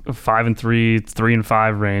 5-3,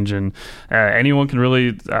 3-5 range, and anyone can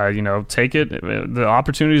really, take it. The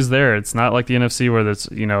opportunity is there. It's not like the NFC where that's,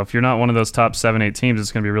 if you're not one of those top 7-8 teams,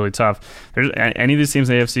 it's going to be really tough. Any of these teams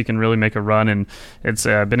in the AFC can really make a run, and it's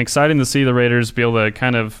been exciting to see the Raiders be able to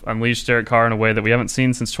kind of unleash Derek Carr in a way that we haven't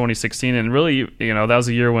seen since 2016. And really, that was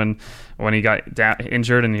a year when he got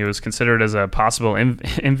injured and he was considered as a possible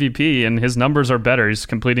MVP, and his numbers are better. He's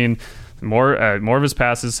completing more of his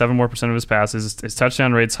passes, 7% more of his passes. His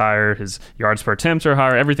touchdown rate's higher. His yards per attempt are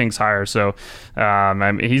higher. Everything's higher. So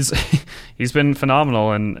he's been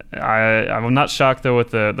phenomenal, and I'm not shocked though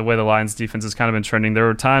with the way the Lions defense has kind of been trending. There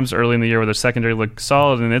were times early in the year where their secondary looked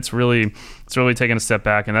solid, and it's really taken a step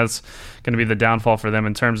back, and that's going to be the downfall for them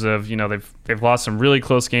in terms of, they've lost some really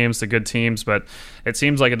close games to good teams, but it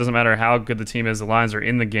seems like it doesn't matter how good the team is, the Lions are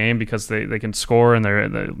in the game because they can score,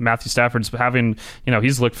 and Matthew Stafford's having,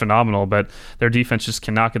 he's looked phenomenal, but their defense just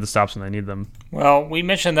cannot get the stops when they need them. Well, we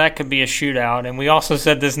mentioned that could be a shootout, and we also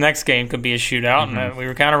said this next game could be a shootout, and we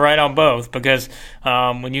were kind of right on both because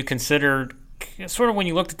when you considered, sort of when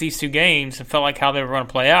you looked at these two games and felt like how they were going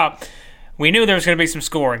to play out, we knew there was going to be some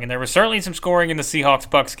scoring, and there was certainly some scoring in the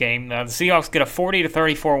Seahawks-Bucs game. The Seahawks get a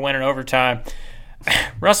 40-34 win in overtime.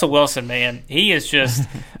 Russell Wilson, man, he is just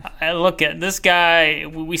look at this guy.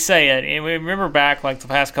 We say it, and we remember back like the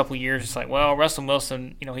past couple of years. It's like, well, Russell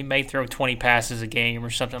Wilson, he may throw 20 passes a game or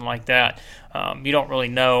something like that. You don't really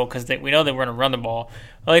know because we know they were going to run the ball.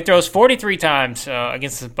 Well, he throws 43 times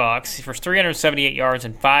against the Bucs for 378 yards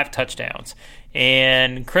and 5 touchdowns.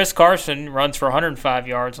 And Chris Carson runs for 105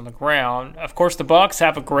 yards on the ground. Of course, the Bucs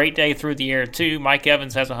have a great day through the air too. Mike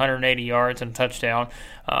Evans has 180 yards and a touchdown.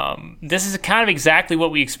 This is kind of exactly what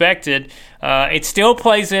we expected. It still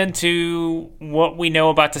plays into what we know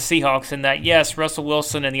about the Seahawks in that, yes, Russell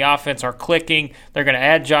Wilson and the offense are clicking. They're going to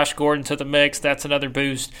add Josh Gordon to the mix. That's another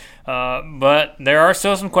boost. But there are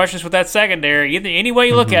still some questions with that secondary. Any way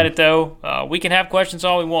you look at it, though, we can have questions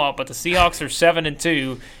all we want, but the Seahawks are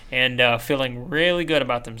 7-2 and feeling really good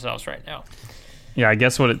about themselves right now. Yeah, I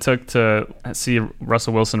guess what it took to see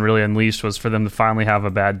Russell Wilson really unleashed was for them to finally have a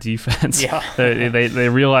bad defense. Yeah. they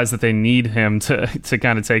realized that they need him to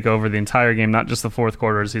kind of take over the entire game, not just the fourth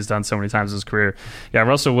quarter as he's done so many times in his career. Yeah,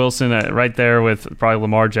 Russell Wilson right there with probably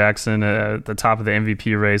Lamar Jackson at the top of the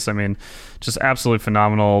MVP race. I mean, just absolutely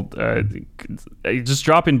phenomenal. Just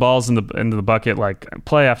dropping balls into the bucket like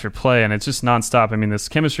play after play, and it's just nonstop. I mean, this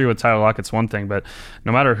chemistry with Tyler Lockett's one thing, but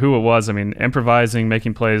no matter who it was, I mean, improvising,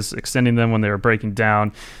 making plays, extending them when they were breaking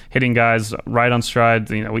down, hitting guys right on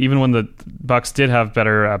stride. Even when the Bucs did have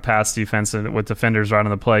better pass defense and with defenders right on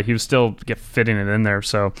the play, he was still fitting it in there.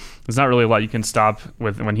 So there's not really a lot you can stop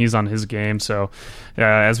with when he's on his game. So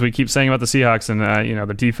as we keep saying about the Seahawks, and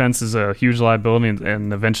the defense is a huge liability,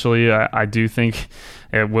 and eventually I do think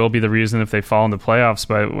it will be the reason if they fall in the playoffs.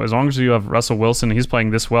 But as long as you have Russell Wilson and he's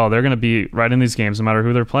playing this well, they're going to be right in these games no matter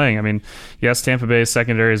who they're playing. I mean, yes, Tampa Bay's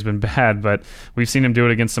secondary has been bad, but we've seen him do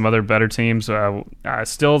it against some other better teams.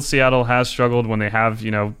 Still, Seattle has struggled when they have,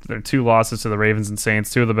 their 2 losses to the Ravens and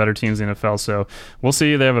Saints, 2 of the better teams in the NFL. So we'll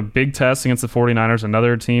see. They have a big test against the 49ers,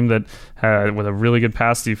 another team that with a really good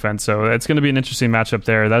pass defense. So it's going to be an interesting matchup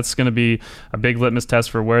there. That's going to be a big litmus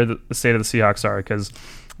test for where the state of the Seahawks are, because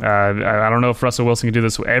I don't know if Russell Wilson can do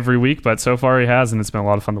this every week, but so far he has, and it's been a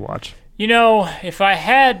lot of fun to watch. If I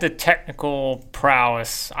had the technical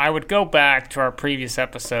prowess, I would go back to our previous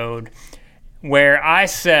episode where I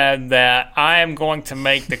said that I am going to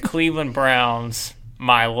make the Cleveland Browns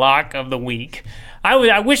my lock of the week.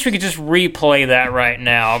 I wish we could just replay that right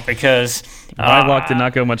now because my lock did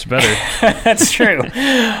not go much better. That's true.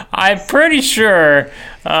 I'm pretty sure,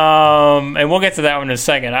 and we'll get to that one in a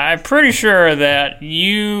second. I'm pretty sure that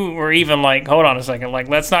you were even like, hold on a second, like,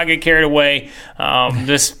 let's not get carried away.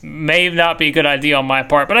 This may not be a good idea on my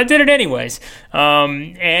part, but I did it anyways.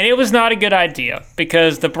 And it was not a good idea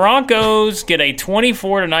because the Broncos get a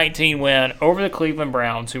 24-19 win over the Cleveland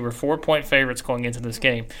Browns, who were 4-point favorites going into this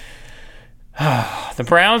game. The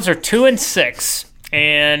Browns are 2-6.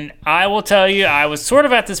 And I will tell you, I was sort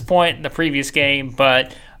of at this point in the previous game,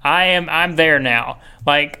 but I'm there now.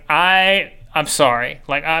 Like I'm sorry.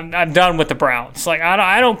 Like I'm done with the Browns. Like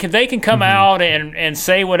I don't. They can come out and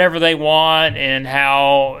say whatever they want and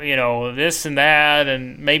how this and that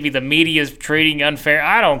and maybe the media is treating unfair.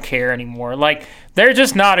 I don't care anymore. Like they're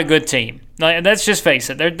just not a good team. Like, let's just face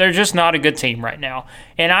it. They're just not a good team right now.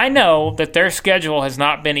 And I know that their schedule has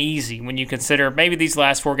not been easy when you consider maybe these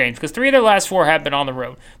last 4 games, because 3 of their last 4 have been on the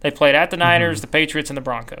road. They played at the Niners, the Patriots, and the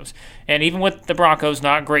Broncos. And even with the Broncos,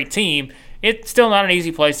 not a great team, it's still not an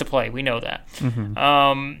easy place to play. We know that.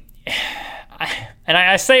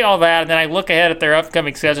 I say all that, and then I look ahead at their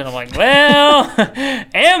upcoming schedule, and I'm like, well,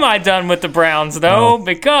 am I done with the Browns, though? No.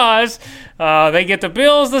 Because they get the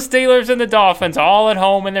Bills, the Steelers, and the Dolphins all at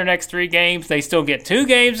home in their next 3 games. They still get 2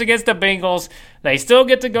 games against the Bengals. They still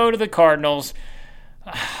get to go to the Cardinals.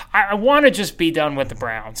 I want to just be done with the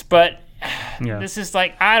Browns, but this is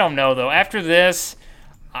like, I don't know, though. After this,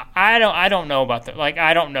 I don't know about that. Like,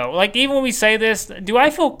 I don't know. Like, even when we say this, do I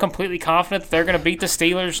feel completely confident that they're going to beat the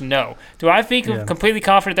Steelers? No. Do I feel completely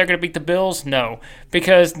confident they're going to beat the Bills? No.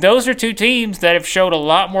 Because those are two teams that have showed a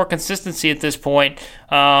lot more consistency at this point.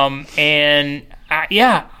 What do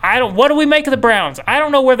we make of the Browns? I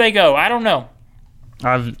don't know where they go. I don't know.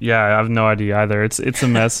 I have no idea either. It's a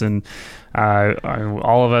mess, and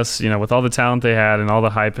all of us, with all the talent they had and all the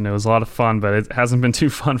hype, and it was a lot of fun, but it hasn't been too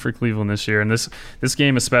fun for Cleveland this year. And this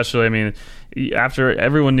game especially, I mean, after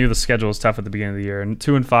everyone knew the schedule was tough at the beginning of the year, and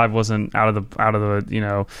 2-5 wasn't out of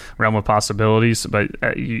the realm of possibilities, but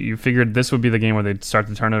you figured this would be the game where they'd start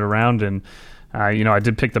to turn it around. And I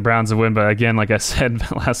did pick the Browns to win, but again, like I said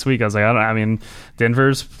last week, I was like,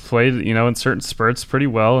 Denver's played, in certain spurts pretty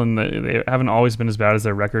well, and they haven't always been as bad as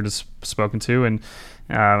their record is spoken to. And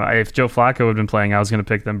if Joe Flacco had been playing, I was going to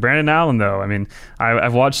pick them. Brandon Allen, though, I mean,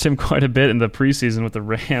 I've watched him quite a bit in the preseason with the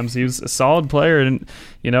Rams. He was a solid player, and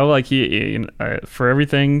for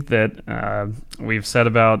everything that we've said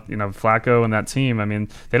about Flacco and that team, I mean,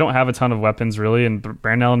 they don't have a ton of weapons really, and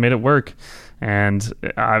Brandon Allen made it work. And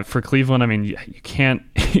for Cleveland, I mean, you can't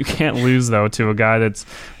lose though to a guy that's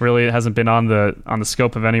really hasn't been on the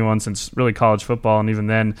scope of anyone since really college football, and even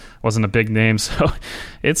then wasn't a big name. So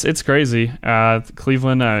it's crazy.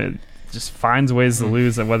 Cleveland just finds ways to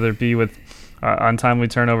lose, whether it be with untimely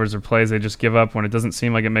turnovers or plays they just give up when it doesn't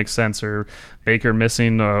seem like it makes sense, or Baker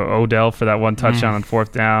missing Odell for that one touchdown on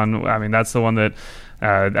fourth down. I mean, that's the one that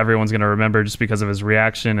everyone's going to remember just because of his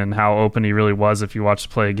reaction and how open he really was if you watch the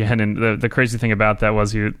play again. And the crazy thing about that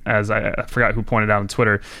was, I forgot who pointed out on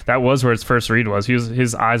Twitter, that was where his first read was.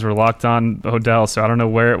 His eyes were locked on Odell, so I don't know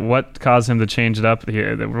what caused him to change it up.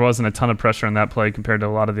 There wasn't a ton of pressure on that play compared to a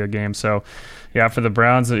lot of the games. So yeah, for the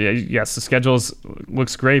Browns, yes, the schedule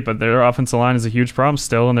looks great, but their offensive line is a huge problem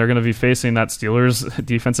still, and they're going to be facing that Steelers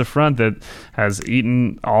defensive front that has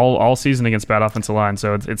eaten all season against bad offensive line.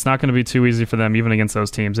 So it's not going to be too easy for them, even against those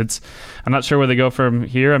teams. I'm not sure where they go from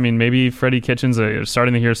here. I mean, maybe Freddie Kitchens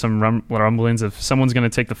starting to hear some rumblings if someone's going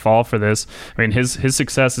to take the fall for this. I mean, his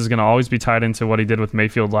success is going to always be tied into what he did with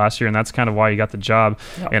Mayfield last year, and that's kind of why he got the job.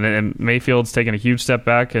 Yep. And Mayfield's taken a huge step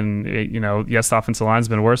back, and yes, the offensive line's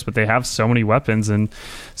been worse, but they have so many weapons and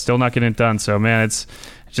still not getting it done. So man, it's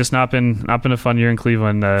just not been a fun year in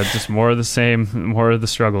Cleveland. Just more of the same, more of the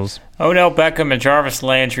struggles. Odell Beckham and Jarvis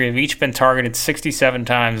Landry have each been targeted 67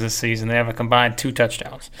 times this season. They have a combined 2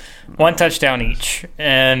 touchdowns, 1 touchdown each,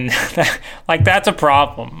 and that's a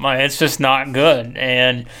problem. It's just not good.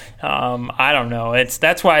 And I don't know.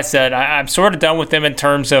 That's why I said I'm sort of done with them in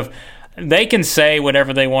terms of, they can say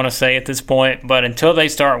whatever they want to say at this point, but until they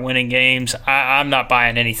start winning games, I'm not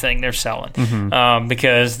buying anything they're selling,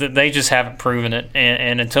 because they just haven't proven it.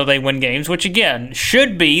 And until they win games, which again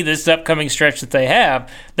should be this upcoming stretch that they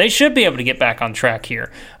have, they should be able to get back on track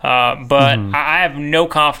here. But I have no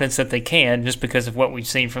confidence that they can, just because of what we've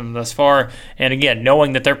seen from them thus far. And again,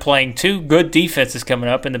 knowing that they're playing 2 good defenses coming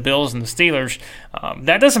up in the Bills and the Steelers,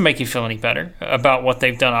 that doesn't make you feel any better about what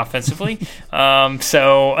they've done offensively.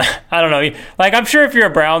 So I don't know. Like, I'm sure if you're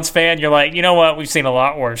a Browns fan, you're like, you know what? We've seen a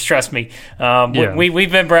lot worse. Trust me.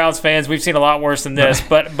 We've been Browns fans. We've seen a lot worse than this.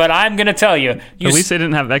 But I'm going to tell you. At least they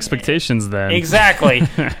didn't have expectations then. Exactly.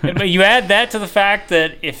 But you add that to the fact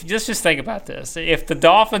that if just think about this. If the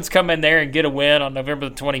Dolphins come in there and get a win on November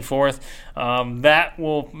the 24th, that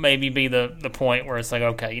will maybe be the point where it's like,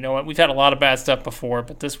 okay, you know what? We've had a lot of bad stuff before,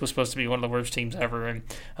 but this was supposed to be one of the worst teams ever, and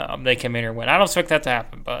they come in here and win. I don't expect that to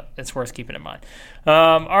happen, but it's worth keeping in mind.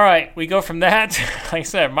 All right, we go from that, like I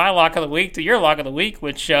said, my lock of the week to your lock of the week,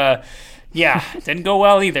 which didn't go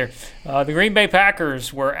well either. The Green Bay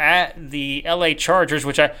Packers were at the LA Chargers,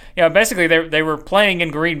 which basically they were playing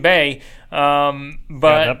in Green Bay. But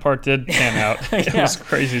that part did pan out. It was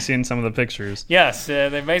crazy seeing some of the pictures. Yes,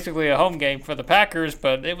 they're basically a home game for the Packers,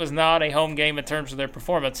 but it was not a home game in terms of their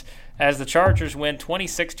performance, as the Chargers win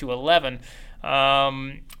 26-11.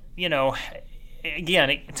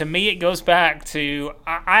 Again, to me, it goes back to,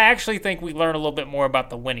 I actually think we learn a little bit more about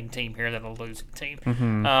the winning team here than the losing team.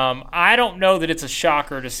 I don't know that it's a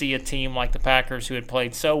shocker to see a team like the Packers, who had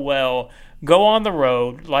played so well, go on the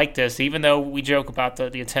road like this, even though we joke about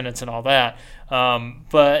the attendance and all that.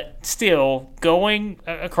 But still, going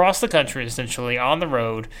across the country, essentially, on the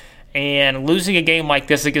road, and losing a game like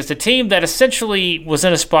this against a team that essentially was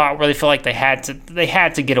in a spot where they feel like they had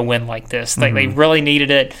to get a win like this. They really needed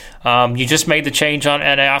it. You just made the change on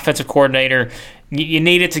an offensive coordinator. you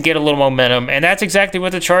needed to get a little momentum, and that's exactly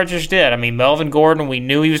what the Chargers did. I mean, Melvin Gordon, we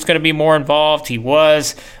knew he was going to be more involved. He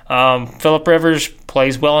was. Phillip Rivers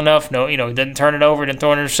plays well enough. No, he didn't turn it over, didn't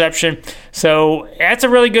throw an interception. So that's a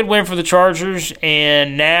really good win for the Chargers,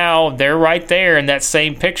 and now they're right there in that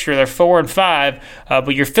same picture. They're 4-5,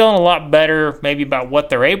 but you're feeling a lot better maybe about what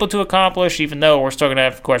they're able to accomplish, even though we're still going to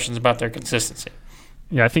have questions about their consistency.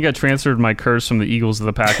 Yeah, I think I transferred my curse from the Eagles to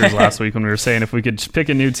the Packers last week when we were saying if we could pick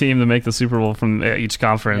a new team to make the Super Bowl from each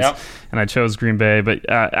conference, and I chose Green Bay. But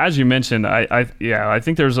as you mentioned, I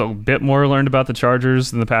think there's a bit more learned about the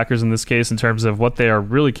Chargers than the Packers in this case in terms of what they are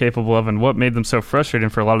really capable of and what made them so frustrating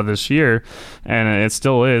for a lot of this year, and it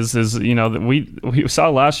still is that we saw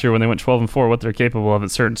last year when they went 12-4 what they're capable of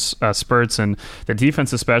at certain spurts, and the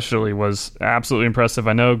defense especially was absolutely impressive.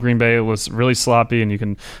 I know Green Bay was really sloppy, and you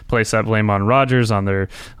can place that blame on Rodgers, on their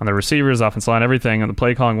receivers, offensive line, everything, on the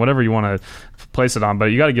play calling, whatever you want to place it on. But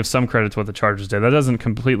you got to give some credit to what the Chargers did. That doesn't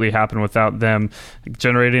completely happen without them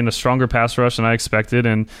generating a stronger pass rush than I expected,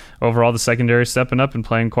 and overall the secondary stepping up and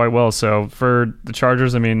playing quite well. So for the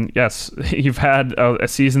Chargers, I mean, yes, you've had a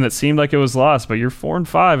season that seemed like it was lost, but you're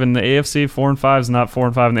 4-5 in the AFC. 4-5 is not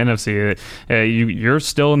 4-5 in the NFC. You're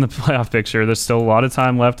still in the playoff picture. There's still a lot of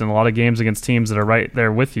time left and a lot of games against teams that are right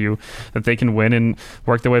there with you that they can win and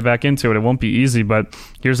work their way back into it. It won't be easy, but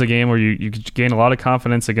here's a game where you gain a lot of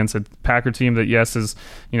confidence against a Packer team that, yes, is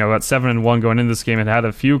about 7-1 going into this game and had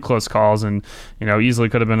a few close calls and easily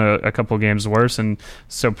could have been a couple of games worse. And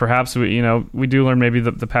so perhaps we do learn maybe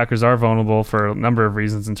the Packers are vulnerable for a number of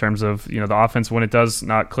reasons in terms of the offense when it does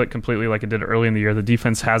not click completely like it did early in the year. The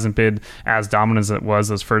defense hasn't been as dominant as it was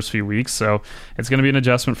those first few weeks, so it's going to be an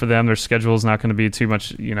adjustment for them. Their schedule is not going to be too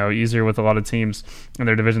much easier with a lot of teams in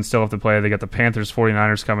their division still have to play. They got the Panthers,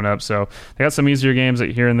 49ers coming up, so they got some easier games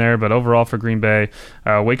here and there. But overall for Green Bay,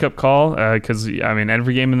 wake up call, because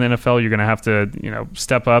every game in the NFL you're going to have to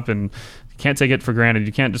step up, and you can't take it for granted.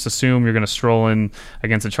 You can't just assume you're going to stroll in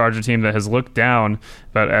against a Charger team that has looked down.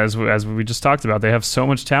 But as we just talked about, they have so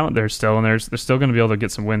much talent there still, and they're still going to be able to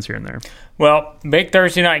get some wins here and there. Well, big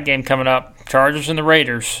Thursday night game coming up, Chargers and the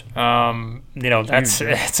Raiders.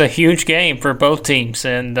 It's a huge game for both teams,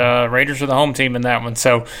 and Raiders are the home team in that one.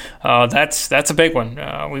 So that's a big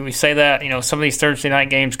one. We say that some of these Thursday night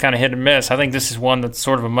games kind of hit and miss. I think this is one that's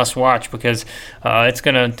sort of a must watch because it's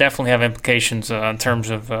going to definitely have implications in terms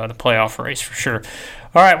of the playoff race for sure.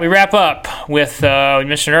 All right, we wrap up with, we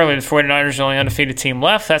mentioned earlier, the 49ers are the only undefeated team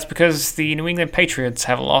left. That's because the New England Patriots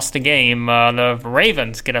have lost a game. The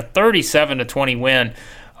Ravens get a 37-20 win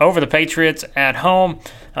over the Patriots at home.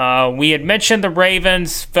 We had mentioned the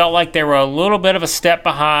Ravens felt like they were a little bit of a step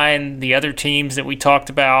behind the other teams that we talked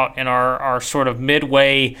about in our sort of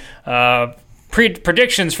midway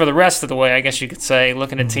predictions for the rest of the way, I guess you could say,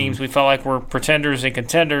 looking at teams we felt like were pretenders and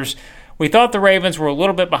contenders. We thought the Ravens were a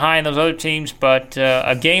little bit behind those other teams, but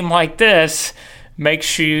a game like this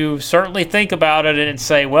makes you certainly think about it and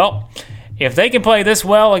say, well, if they can play this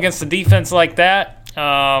well against a defense like that,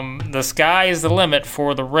 the sky is the limit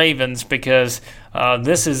for the Ravens because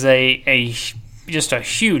this is just a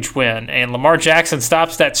huge win. And Lamar Jackson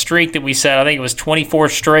stops that streak that we said. I think it was 24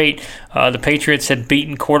 straight. The Patriots had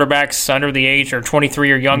beaten quarterbacks under the age or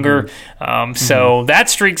 23 or younger. So that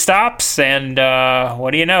streak stops, and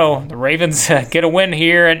what do you know? The Ravens get a win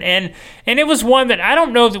here. And it was one that I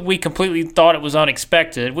don't know that we completely thought it was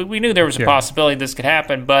unexpected. We knew there was a possibility this could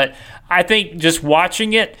happen, but I think just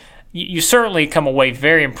watching it, you certainly come away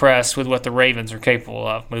very impressed with what the Ravens are capable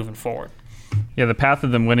of moving forward. Yeah, the path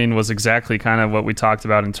of them winning was exactly kind of what we talked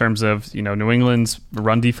about in terms of, New England's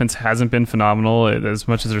run defense hasn't been phenomenal as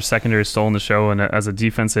much as their secondary stolen the show, and as a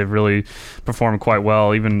defense, they've really performed quite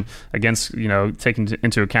well, even against, taking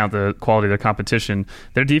into account the quality of their competition.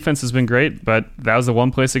 Their defense has been great, but that was the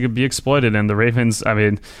one place it could be exploited, and the Ravens,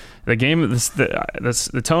 the game,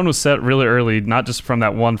 the tone was set really early, not just from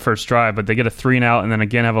that one first drive, but they get a 3-and-out and then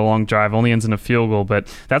again have a long drive, only ends in a field goal.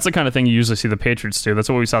 But that's the kind of thing you usually see the Patriots do. That's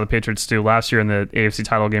what we saw the Patriots do last year in the AFC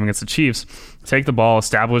title game against the Chiefs. Take the ball,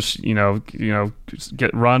 establish, run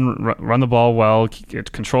the ball well,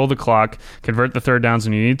 control the clock, convert the third downs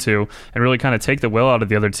when you need to, and really kind of take the will out of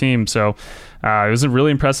the other team. So it was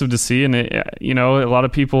really impressive to see, and a lot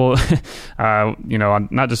of people,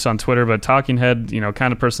 not just on Twitter, but talking head,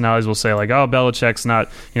 kind of personalities will say like, "Oh, Belichick's not,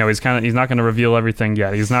 he's not going to reveal everything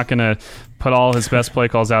yet. He's not going to put all his best play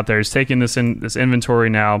calls out there. He's taking this inventory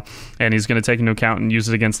now, and he's going to take into account and use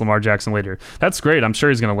it against Lamar Jackson later." That's great. I'm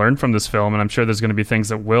sure he's going to learn from this film, and I'm sure there's going to be things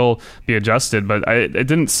that will be adjusted, but it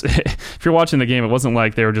didn't. If you're watching the game, it wasn't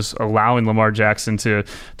like they were just allowing Lamar Jackson to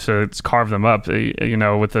carve them up,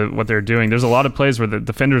 with what they're doing. There's a lot of plays where the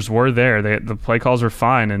defenders were there. The play calls were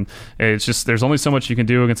fine, and it's just there's only so much you can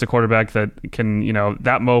do against a quarterback that can,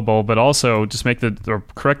 that mobile, but also just make the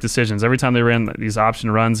correct decisions. Every time they ran these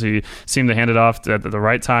option runs, he seemed to hand it off at the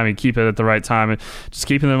right time. He'd keep it at the right time, just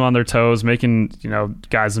keeping them on their toes, making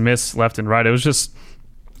guys miss left and right. It was just,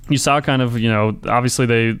 you saw kind of, obviously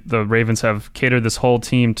the Ravens have catered this whole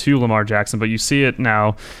team to Lamar Jackson, but you see it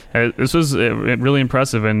now. This was really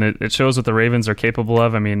impressive, and it shows what the Ravens are capable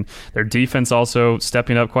of. I mean, their defense also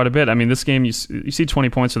stepping up quite a bit. I mean, this game, you see 20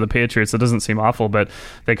 points for the Patriots. It doesn't seem awful, but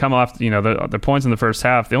they come off, the points in the first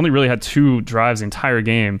half. They only really had 2 drives the entire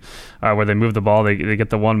game where they moved the ball. They get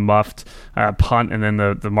the one muffed punt and then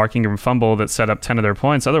the Mark Ingram fumble that set up 10 of their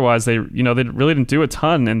points. Otherwise, they really didn't do a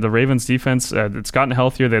ton, and the Ravens defense, it's gotten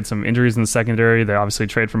healthier. They had some injuries in the secondary. They obviously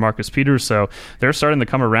trade for Marcus Peters, so they're starting to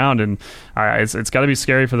come around, and it's got to be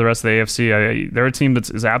scary for the rest of the AFC. They're a team that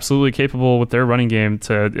is absolutely capable with their running game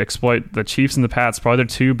to exploit the Chiefs and the Pats, probably their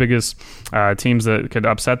 2 biggest teams that could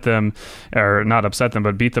upset them, or not upset them,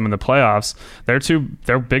 but beat them in the playoffs.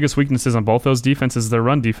 Their biggest weaknesses on both those defenses is their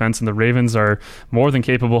run defense, and the Ravens are more than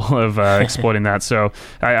capable of exploiting that. So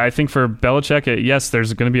I think for Belichick, yes,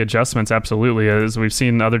 there's going to be adjustments, absolutely, as we've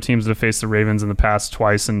seen other teams that have faced the Ravens in the past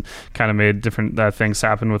twice and kind of made different things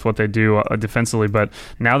happen with what they do defensively. But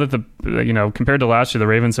now that compared to last year, the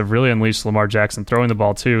Ravens have really unleashed Lamar Jackson throwing the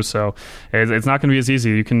ball too. So it's not going to be as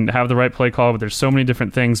easy. You can have the right play call, but there's so many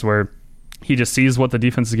different things where he just sees what the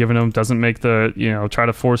defense is giving him, doesn't make try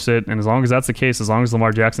to force it. And as long as that's the case, as long as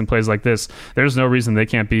Lamar Jackson plays like this, there's no reason they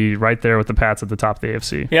can't be right there with the Pats at the top of the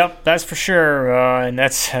AFC. Yep, that's for sure. And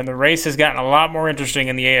the race has gotten a lot more interesting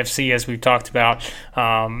in the AFC, as we've talked about.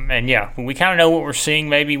 And yeah, we kind of know what we're seeing.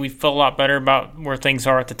 Maybe we feel a lot better about where things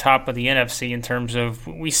are at the top of the NFC in terms of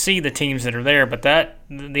we see the teams that are there, but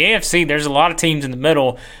the AFC, there's a lot of teams in the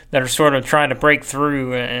middle that are sort of trying to break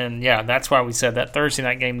through. And yeah, that's why we said that Thursday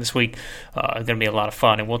night game this week is going to be a lot of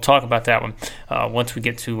fun, and we'll talk about that one once we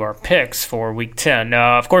get to our picks for Week 10.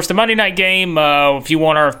 Of course, the Monday night game, if you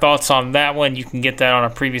want our thoughts on that one, you can get that on a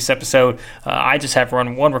previous episode. I just have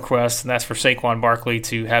one request, and that's for Saquon Barkley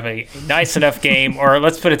to have a nice enough game, or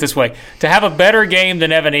let's put it this way, to have a better game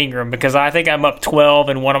than Evan Ingram, because I think I'm up 12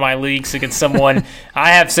 in one of my leagues against someone.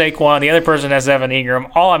 I have Saquon, the other person has Evan Ingram.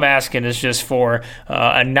 All I'm asking is just for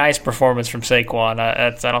a nice performance from Saquon.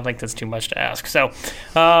 I don't think that's too much to ask. So,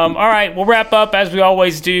 all right, we'll wrap up as we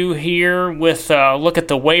always do here with a look at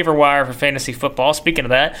the waiver wire for fantasy football. Speaking of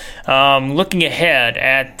that, looking ahead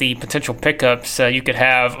at the potential pickups you could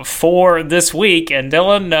have for this week. And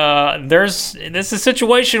Dylan, this is a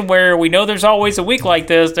situation where we know there's always a week like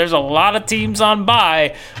this. There's a lot of teams on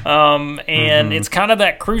bye, and it's kind of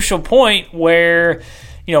that crucial point where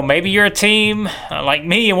maybe you're a team like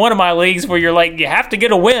me in one of my leagues where you're like, you have to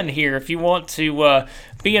get a win here if you want to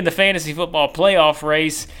be in the fantasy football playoff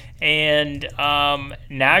race. And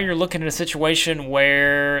now you're looking at a situation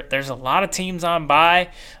where there's a lot of teams on bye.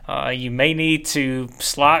 You may need to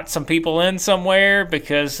slot some people in somewhere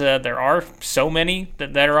because there are so many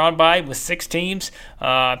that are on bye with 6 teams.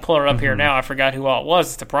 I'm pulling it up here now. I forgot who all it was.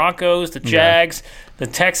 It's the Broncos, the Jags, the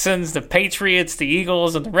Texans, the Patriots, the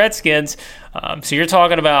Eagles, and the Redskins. So you're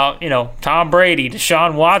talking about, Tom Brady,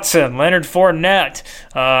 Deshaun Watson, Leonard Fournette,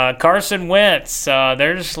 Carson Wentz.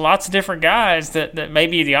 There's lots of different guys that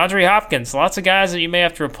maybe DeAndre Hopkins, lots of guys that you may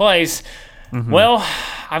have to replace. Well,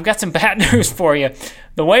 I've got some bad news for you.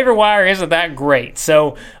 The waiver wire isn't that great.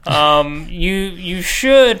 So you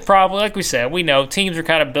should probably, like we said, we know teams are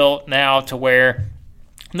kind of built now to where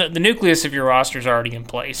the nucleus of your roster is already in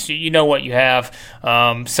place. You know what you have,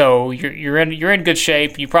 so you're in good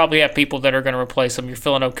shape. You probably have people that are going to replace them. You're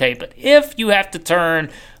feeling okay. But if you have to turn,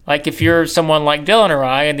 like if you're someone like Dylan or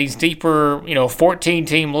I in these deeper,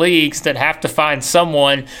 14-team leagues that have to find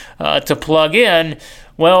someone to plug in,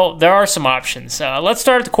 well, there are some options. Let's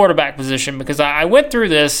start at the quarterback position because I went through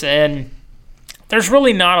this and there's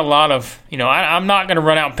really not a lot of, I'm not going to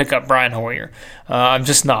run out and pick up Brian Hoyer. I'm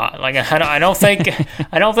just not. Like I don't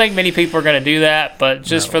think many people are going to do that. But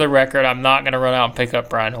just for the record, I'm not going to run out and pick up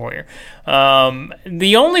Brian Hoyer.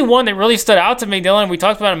 The only one that really stood out to me, Dylan, we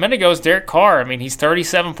talked about a minute ago, is Derek Carr. I mean, he's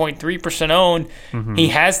 37.3% owned. He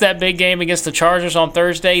has that big game against the Chargers on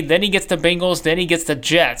Thursday. Then he gets the Bengals. Then he gets the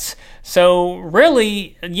Jets. So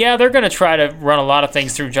really, yeah, they're going to try to run a lot of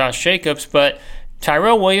things through Josh Jacobs, but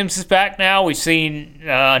Tyrell Williams is back now. We've seen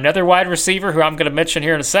another wide receiver who I'm going to mention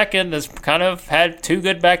here in a second has kind of had 2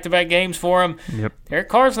 good back-to-back games for him. Yep. Derek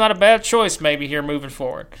Carr's not a bad choice maybe here moving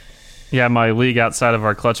forward. Yeah, my league outside of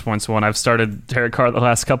our clutch points one, I've started Derek Carr the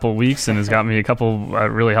last couple of weeks and has got me a couple,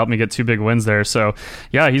 really helped me get 2 big wins there. So,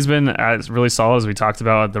 yeah, he's been really solid, as we talked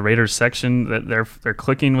about. The Raiders section, that they're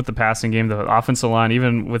clicking with the passing game, the offensive line,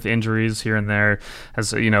 even with injuries here and there.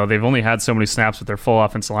 As you know, they've only had so many snaps with their full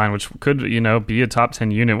offensive line, which could, be a top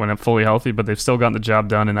 10 unit when fully healthy, but they've still gotten the job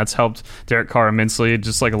done, and that's helped Derek Carr immensely.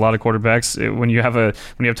 Just like a lot of quarterbacks, when you have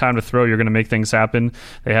time to throw, you're going to make things happen.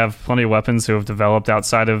 They have plenty of weapons who have developed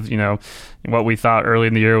outside of what we thought early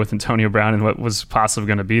in the year with Antonio Brown and what was possibly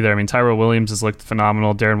going to be there. I mean, Tyrell Williams has looked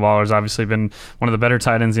phenomenal. Darren Waller's obviously been one of the better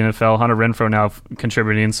tight ends in the NFL. Hunter Renfrow now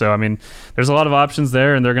contributing. So, I mean, there's a lot of options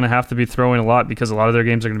there, and they're going to have to be throwing a lot because a lot of their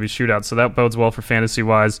games are going to be shootouts. So that bodes well for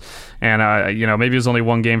fantasy-wise. And, maybe it was only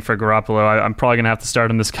one game for Garoppolo. I'm probably going to have to start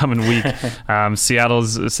him this coming week.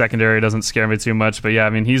 Seattle's secondary doesn't scare me too much. But, yeah, I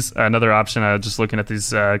mean, he's another option. Just looking at these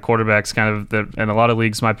quarterbacks kind of that in a lot of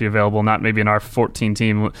leagues might be available, not maybe in our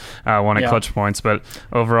 14-team one at clutch points, but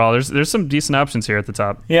overall there's some decent options here at the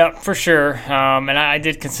top. Yeah, for sure. And I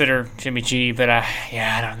did consider Jimmy G, but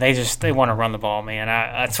they want to run the ball, man.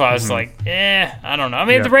 That's why I was like, I don't know. I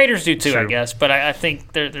mean, the Raiders do too, I guess, but I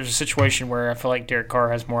think there's a situation where I feel like Derek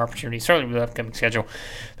Carr has more opportunity, certainly with the upcoming schedule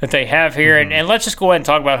that they have here. And let's just go ahead and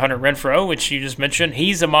talk about Hunter Renfrow, which you just mentioned.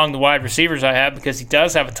 He's among the wide receivers I have because he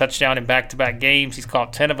does have a touchdown in back-to-back games. He's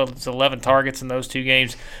caught 10 of his 11 targets in those 2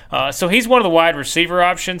 games. So he's one of the wide receiver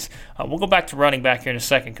options. We'll go back to running back here in a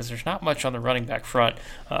second because there's not much on the running back front.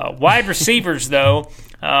 Wide receivers, though,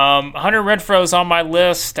 Hunter Renfrow's on my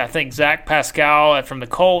list. I think Zach Pascal from the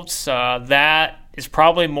Colts, that is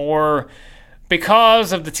probably more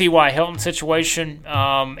because of the T.Y. Hilton situation.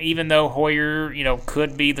 Even though Hoyer,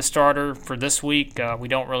 could be the starter for this week, we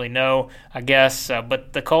don't really know, I guess.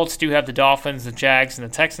 But the Colts do have the Dolphins, the Jags, and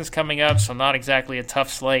the Texans coming up, so not exactly a tough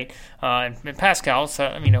slate. And Pascal,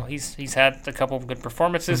 he's had a couple of good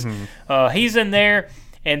performances. He's in there.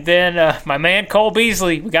 And then my man Cole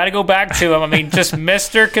Beasley, we got to go back to him. I mean, just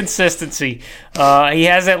Mr. Consistency. He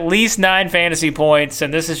has at least 9 fantasy points,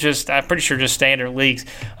 and this is just, I'm pretty sure, just standard leagues.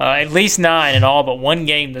 At least 9 in all but 1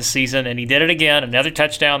 game this season, and he did it again. Another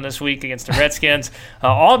touchdown this week against the Redskins.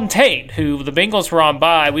 Alden Tate, who the Bengals were on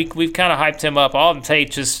bye, we've kind of hyped him up. Alden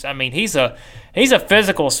Tate he's a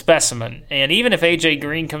physical specimen, and even if A.J.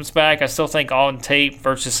 Green comes back, I still think Alden Tate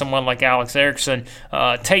versus someone like Alex Erickson,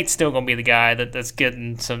 Tate's still going to be the guy that's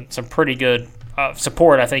getting some pretty good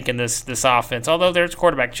support, I think, in this offense. Although there's a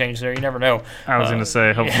quarterback change there, you never know. I was going to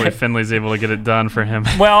say, hopefully Finley's able to get it done for him.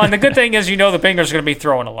 Well, and the good thing is, the Bengals are going to be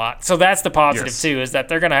throwing a lot, so that's the positive too, is that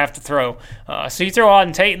they're going to have to throw. So you throw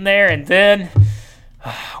Alden Tate in there, and then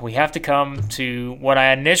we have to come to what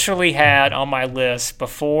I initially had on my list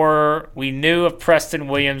before we knew of Preston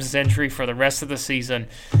Williams' injury for the rest of the season.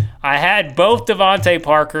 I had both Devontae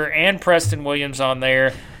Parker and Preston Williams on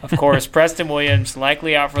there. Of course, Preston Williams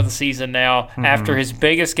likely out for the season now after his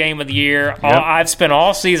biggest game of the year. Yep. I've spent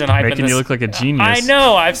all season hyping Making you look like a genius. I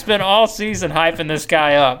know. I've spent all season hyping this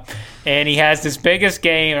guy up. And he has this biggest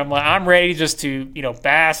game. I'm ready just to,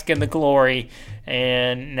 bask in the glory.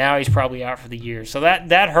 And now he's probably out for the year. So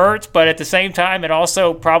that hurts, but at the same time, it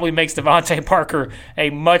also probably makes Devontae Parker a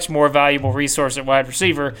much more valuable resource at wide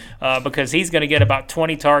receiver because he's going to get about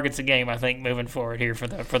 20 targets a game, I think, moving forward here for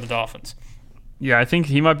the Dolphins. Yeah, I think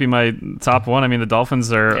he might be my top one. I mean, the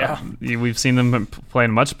Dolphins are, we've seen them playing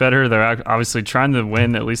much better. They're obviously trying to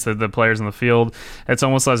win, at least the players on the field. It's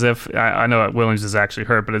almost as if, I know Williams is actually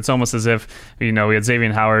hurt, but it's almost as if, we had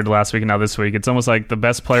Xavier Howard last week and now this week. It's almost like the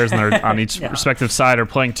best players on each respective side are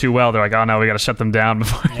playing too well. They're like, oh no, we got to shut them down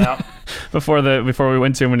before we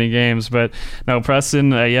win too many games. But no, Preston,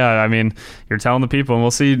 you're telling the people, and we'll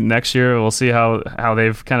see next year. We'll see how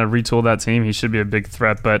they've kind of retooled that team. He should be a big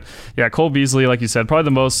threat. But yeah, Cole Beasley, like you said, probably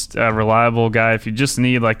the most reliable guy. If you just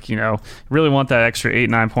need really want that extra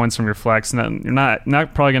 8-9 points from your flex, you're not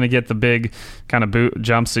probably going to get the big kind of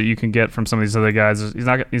jumps that you can get from some of these other guys.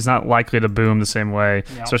 He's not likely to boom the same way,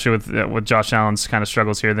 especially with Josh Allen's kind of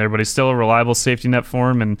struggles here and there. But he's still a reliable safety net for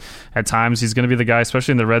him, and at times he's going to be the guy,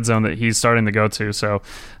 especially in the red zone, that he's starting to go to. So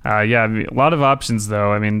a lot of options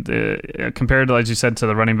though. I mean, compared to, as you said, to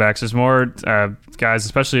the running backs, there's more guys,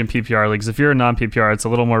 especially in PPR leagues. If you're a non-PPR, it's a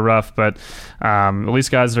little more rough, but at least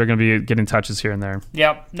guys that are going to be getting touches here and there.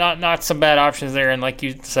 Yep, not some bad options there. And like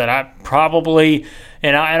you said, I probably,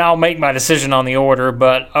 and I'll make my decision on the order,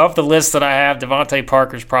 but of the list that I have, Devontae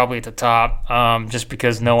Parker's probably at the top, just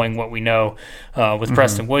because knowing what we know with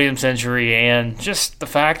Preston Williams' injury and just the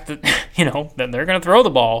fact that that they're going to throw the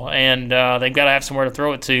ball and they've got to have somewhere to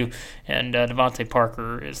throw it to. and Devontae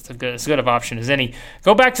Parker is as good of option as any.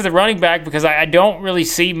 Go back to the running back because I don't really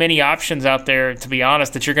see many options out there, to be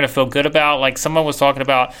honest, that you're going to feel good about. Like someone was talking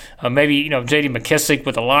about maybe J.D. McKissick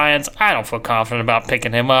with the Lions. I don't feel confident about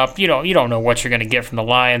picking him up. You don't know what you're going to get from the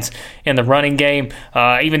Lions in the running game.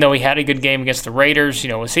 Even though he had a good game against the Raiders,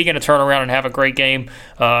 is he going to turn around and have a great game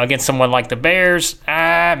against someone like the Bears?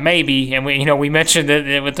 Maybe. And we mentioned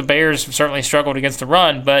that with the Bears certainly struggled against the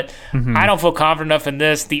run, but I don't feel confident enough in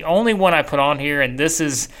this. The only one I put on here, and this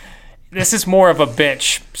is more of a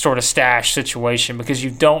bench sort of stash situation because you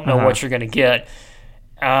don't know what you're going to get,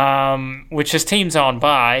 which his team's on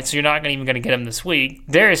bye, so you're not even going to get him this week.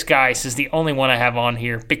 Darius Geis is the only one I have on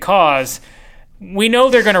here because we know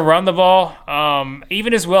they're going to run the ball,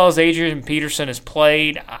 even as well as Adrian Peterson has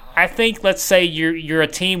played. I think, let's say you're a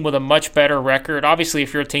team with a much better record. Obviously,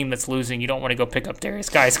 if you're a team that's losing, you don't want to go pick up Darius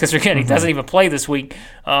Geis because again, he doesn't even play this week.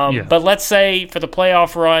 But let's say for the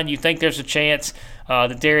playoff run, you think there's a chance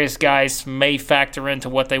that Darius Geis may factor into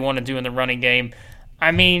what they want to do in the running game.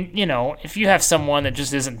 I mean, if you have someone that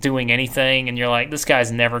just isn't doing anything and you're like, this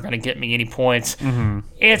guy's never going to get me any points,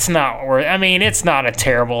 it's not worth. I mean, it's not a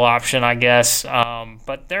terrible option, I guess.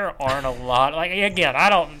 But there aren't a lot. Like, again,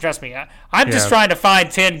 trust me, I'm just trying to find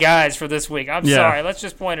 10 guys for this week. I'm sorry. Let's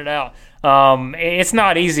just point it out. It's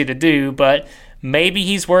not easy to do, but maybe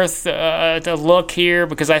he's worth a look here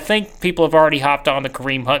because I think people have already hopped on the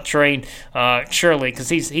Kareem Hunt train, surely, because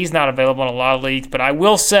he's not available in a lot of leagues. But I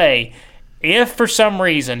will say, if for some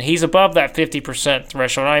reason he's above that 50%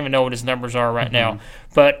 threshold, I don't even know what his numbers are right now,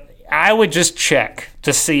 but I would just check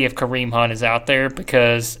to see if Kareem Hunt is out there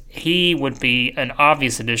because he would be an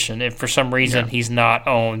obvious addition if for some reason he's not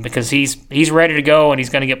owned because he's ready to go and he's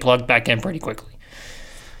going to get plugged back in pretty quickly.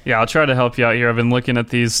 Yeah, I'll try to help you out here. I've been looking at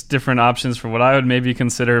these different options for what I would maybe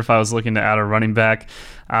consider if I was looking to add a running back.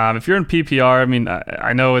 If you're in PPR, I mean,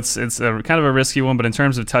 I know it's a kind of a risky one, but in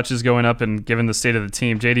terms of touches going up and given the state of the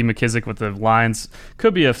team, J.D. McKissick with the Lions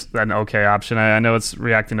could be an okay option. I know it's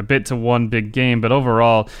reacting a bit to one big game, but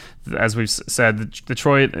overall, as we've said,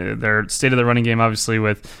 Detroit, their state of the running game, obviously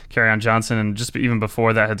with Kerryon Johnson, and just even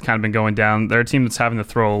before that had kind of been going down. They're a team that's having to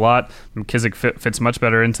throw a lot. McKissick fits much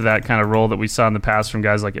better into that kind of role that we saw in the past from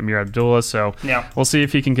guys like Amir Abdullah. So we'll see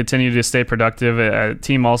if he can continue to stay productive. A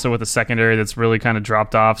team also with a secondary that's really kind of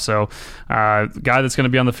dropped off. So guy that's going to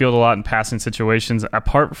be on the field a lot in passing situations.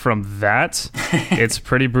 Apart from that, it's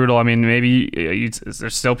pretty brutal. I mean, maybe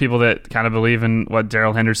there's still people that kind of believe in what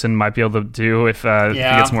Darrell Henderson might be able to do if he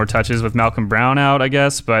gets more touches with Malcolm Brown out, I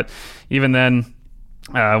guess. But even then,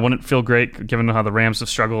 wouldn't feel great given how the Rams have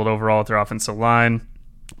struggled overall with their offensive line.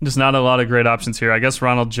 Just not a lot of great options here. I guess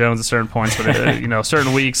Ronald Jones at certain points, but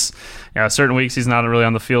certain weeks he's not really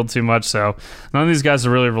on the field too much. So none of these guys are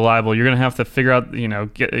really reliable. You're going to have to figure out, you're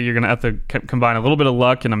going to have to combine a little bit of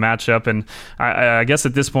luck in a matchup. And I guess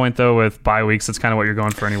at this point, though, with bye weeks, that's kind of what you're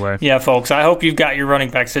going for anyway. Yeah, folks, I hope you've got your running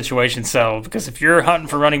back situation settled because if you're hunting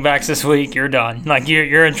for running backs this week, you're done. Like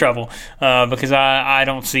you're in trouble because I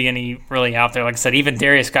don't see any really out there. Like I said, even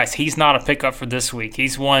Darius Geis, he's not a pickup for this week.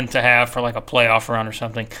 He's one to have for like a playoff run or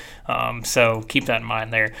something. So keep that in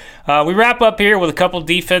mind there. We wrap up here with a couple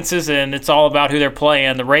defenses, and it's all about who they're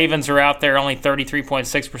playing. The Ravens are out there, only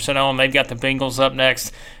 33.6% owned. They've got the Bengals up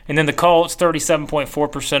next. And then the Colts,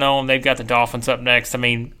 37.4% owned. They've got the Dolphins up next. I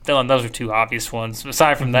mean, Dylan, those are two obvious ones.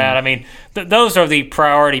 Aside from that, I mean, those are the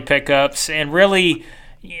priority pickups. And really,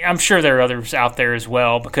 I'm sure there are others out there as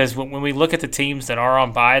well because when we look at the teams that are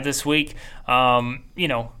on bye this week,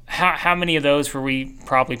 how many of those were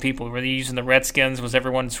people? Were they using the Redskins? Was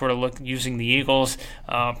everyone sort of using the Eagles?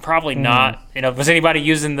 Probably not. Was anybody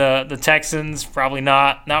using the Texans? Probably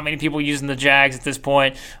not. Not many people using the Jags at this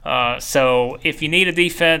point. So if you need a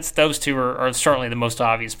defense, those two are certainly the most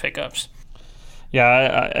obvious pickups.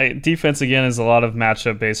 Yeah, defense again is a lot of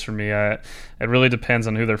matchup based for me. It really depends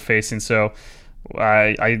on who they're facing. So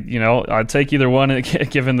I'd take either one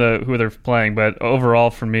given who they're playing, but overall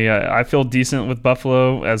for me, I feel decent with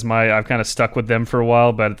Buffalo I've kind of stuck with them for a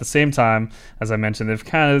while, but at the same time, as I mentioned, they've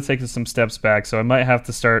kind of taken some steps back, so I might have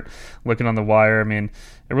to start looking on the wire. I mean,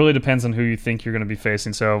 it really depends on who you think you're going to be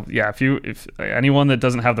facing. So yeah, if anyone that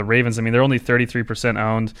doesn't have the Ravens, I mean, they're only 33%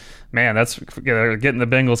 owned. Man, they're getting the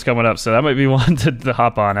Bengals coming up, so that might be one to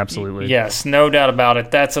hop on. Absolutely. Yes, no doubt about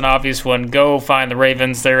it. That's an obvious one. Go find the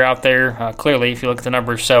Ravens. They're out there clearly if you look at the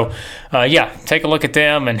numbers. So take a look at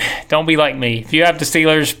them and don't be like me. If you have the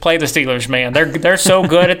Steelers, play the Steelers, man. They're so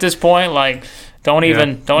good at this point. Like, Don't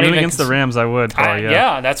even against the Rams. I would. Probably,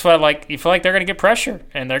 that's what you feel like they're going to get pressure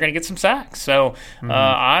and they're going to get some sacks. So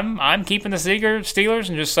I'm keeping the Steelers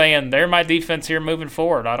and just saying they're my defense here moving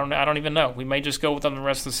forward. I don't even know. We may just go with them the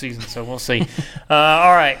rest of the season. So we'll see.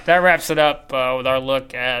 All right, that wraps it up with our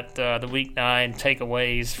look at the Week 9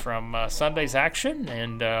 takeaways from Sunday's action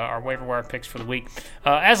and our waiver wire picks for the week.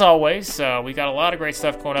 As always, we got a lot of great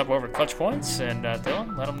stuff going up over at Clutch Points. And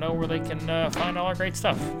Dylan, let them know where they can find all our great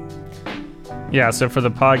stuff. Yeah, so for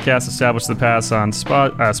the podcast, Establish the Pass on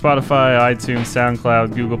Spotify, iTunes,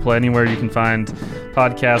 SoundCloud, Google Play, anywhere you can find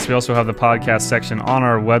podcasts. We also have the podcast section on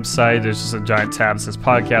our website. There's just a giant tab that says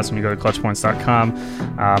podcast when you go to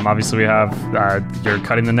clutchpoints.com. Obviously, we have your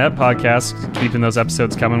Cutting the Net podcast, keeping those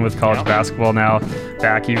episodes coming with college basketball now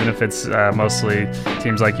back, even if it's mostly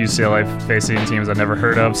teams like UCLA facing teams I've never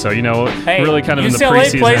heard of. So, really kind of in the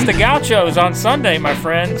preseason. UCLA plays the Gauchos on Sunday, my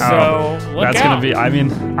friend, so look that's out. Going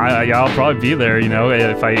to be, I'll probably be there,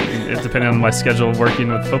 if depending on my schedule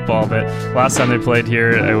working with football. But last time they played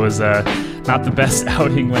here, it was not the best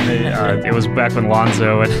outing when they it was back when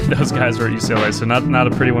Lonzo and those guys were at UCLA, so not a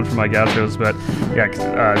pretty one for my Gauchos. But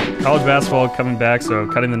college basketball coming back, so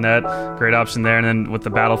Cutting the Net, great option there. And then with the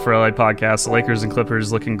Battle for LA podcast, the Lakers and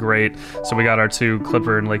Clippers looking great, so we got our two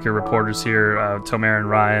Clipper and Laker reporters here, Tomer and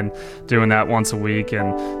Ryan, doing that once a week,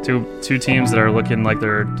 and two teams that are looking like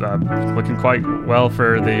they're looking quite well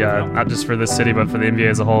for the not just for this city but for the NBA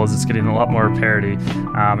as a whole, as it's getting a lot more parity.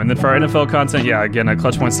 And then for our NFL content, again at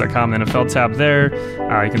clutchpoints.com, the NFL tab there.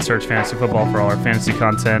 You can search fantasy football for all our fantasy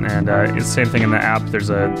content, and it's the same thing in the app. There's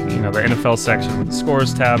the NFL section with the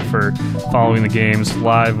scores tab for following the games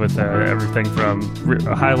live with everything from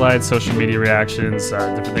highlights, social media reactions,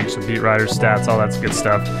 different things from beat writers, stats, all that good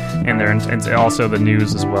stuff in there, and also the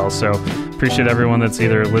news as well. So appreciate everyone that's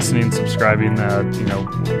either listening, subscribing,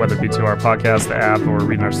 whether it be to our podcast, the app, or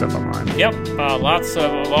reading our stuff online. Yep, lots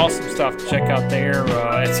of awesome stuff to check out there.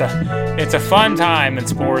 It's a fun time in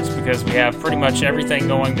sports because we have pretty much everything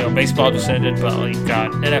going. Baseball just ended, but we've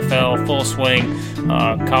got NFL full swing,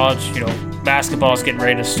 college, basketball is getting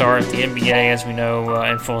ready to start, the NBA, as we know,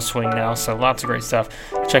 in full swing now. So lots of great stuff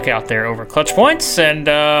to check out there over Clutch Points, and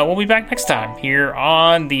we'll be back next time here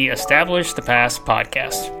on the Establish the Pass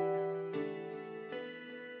podcast.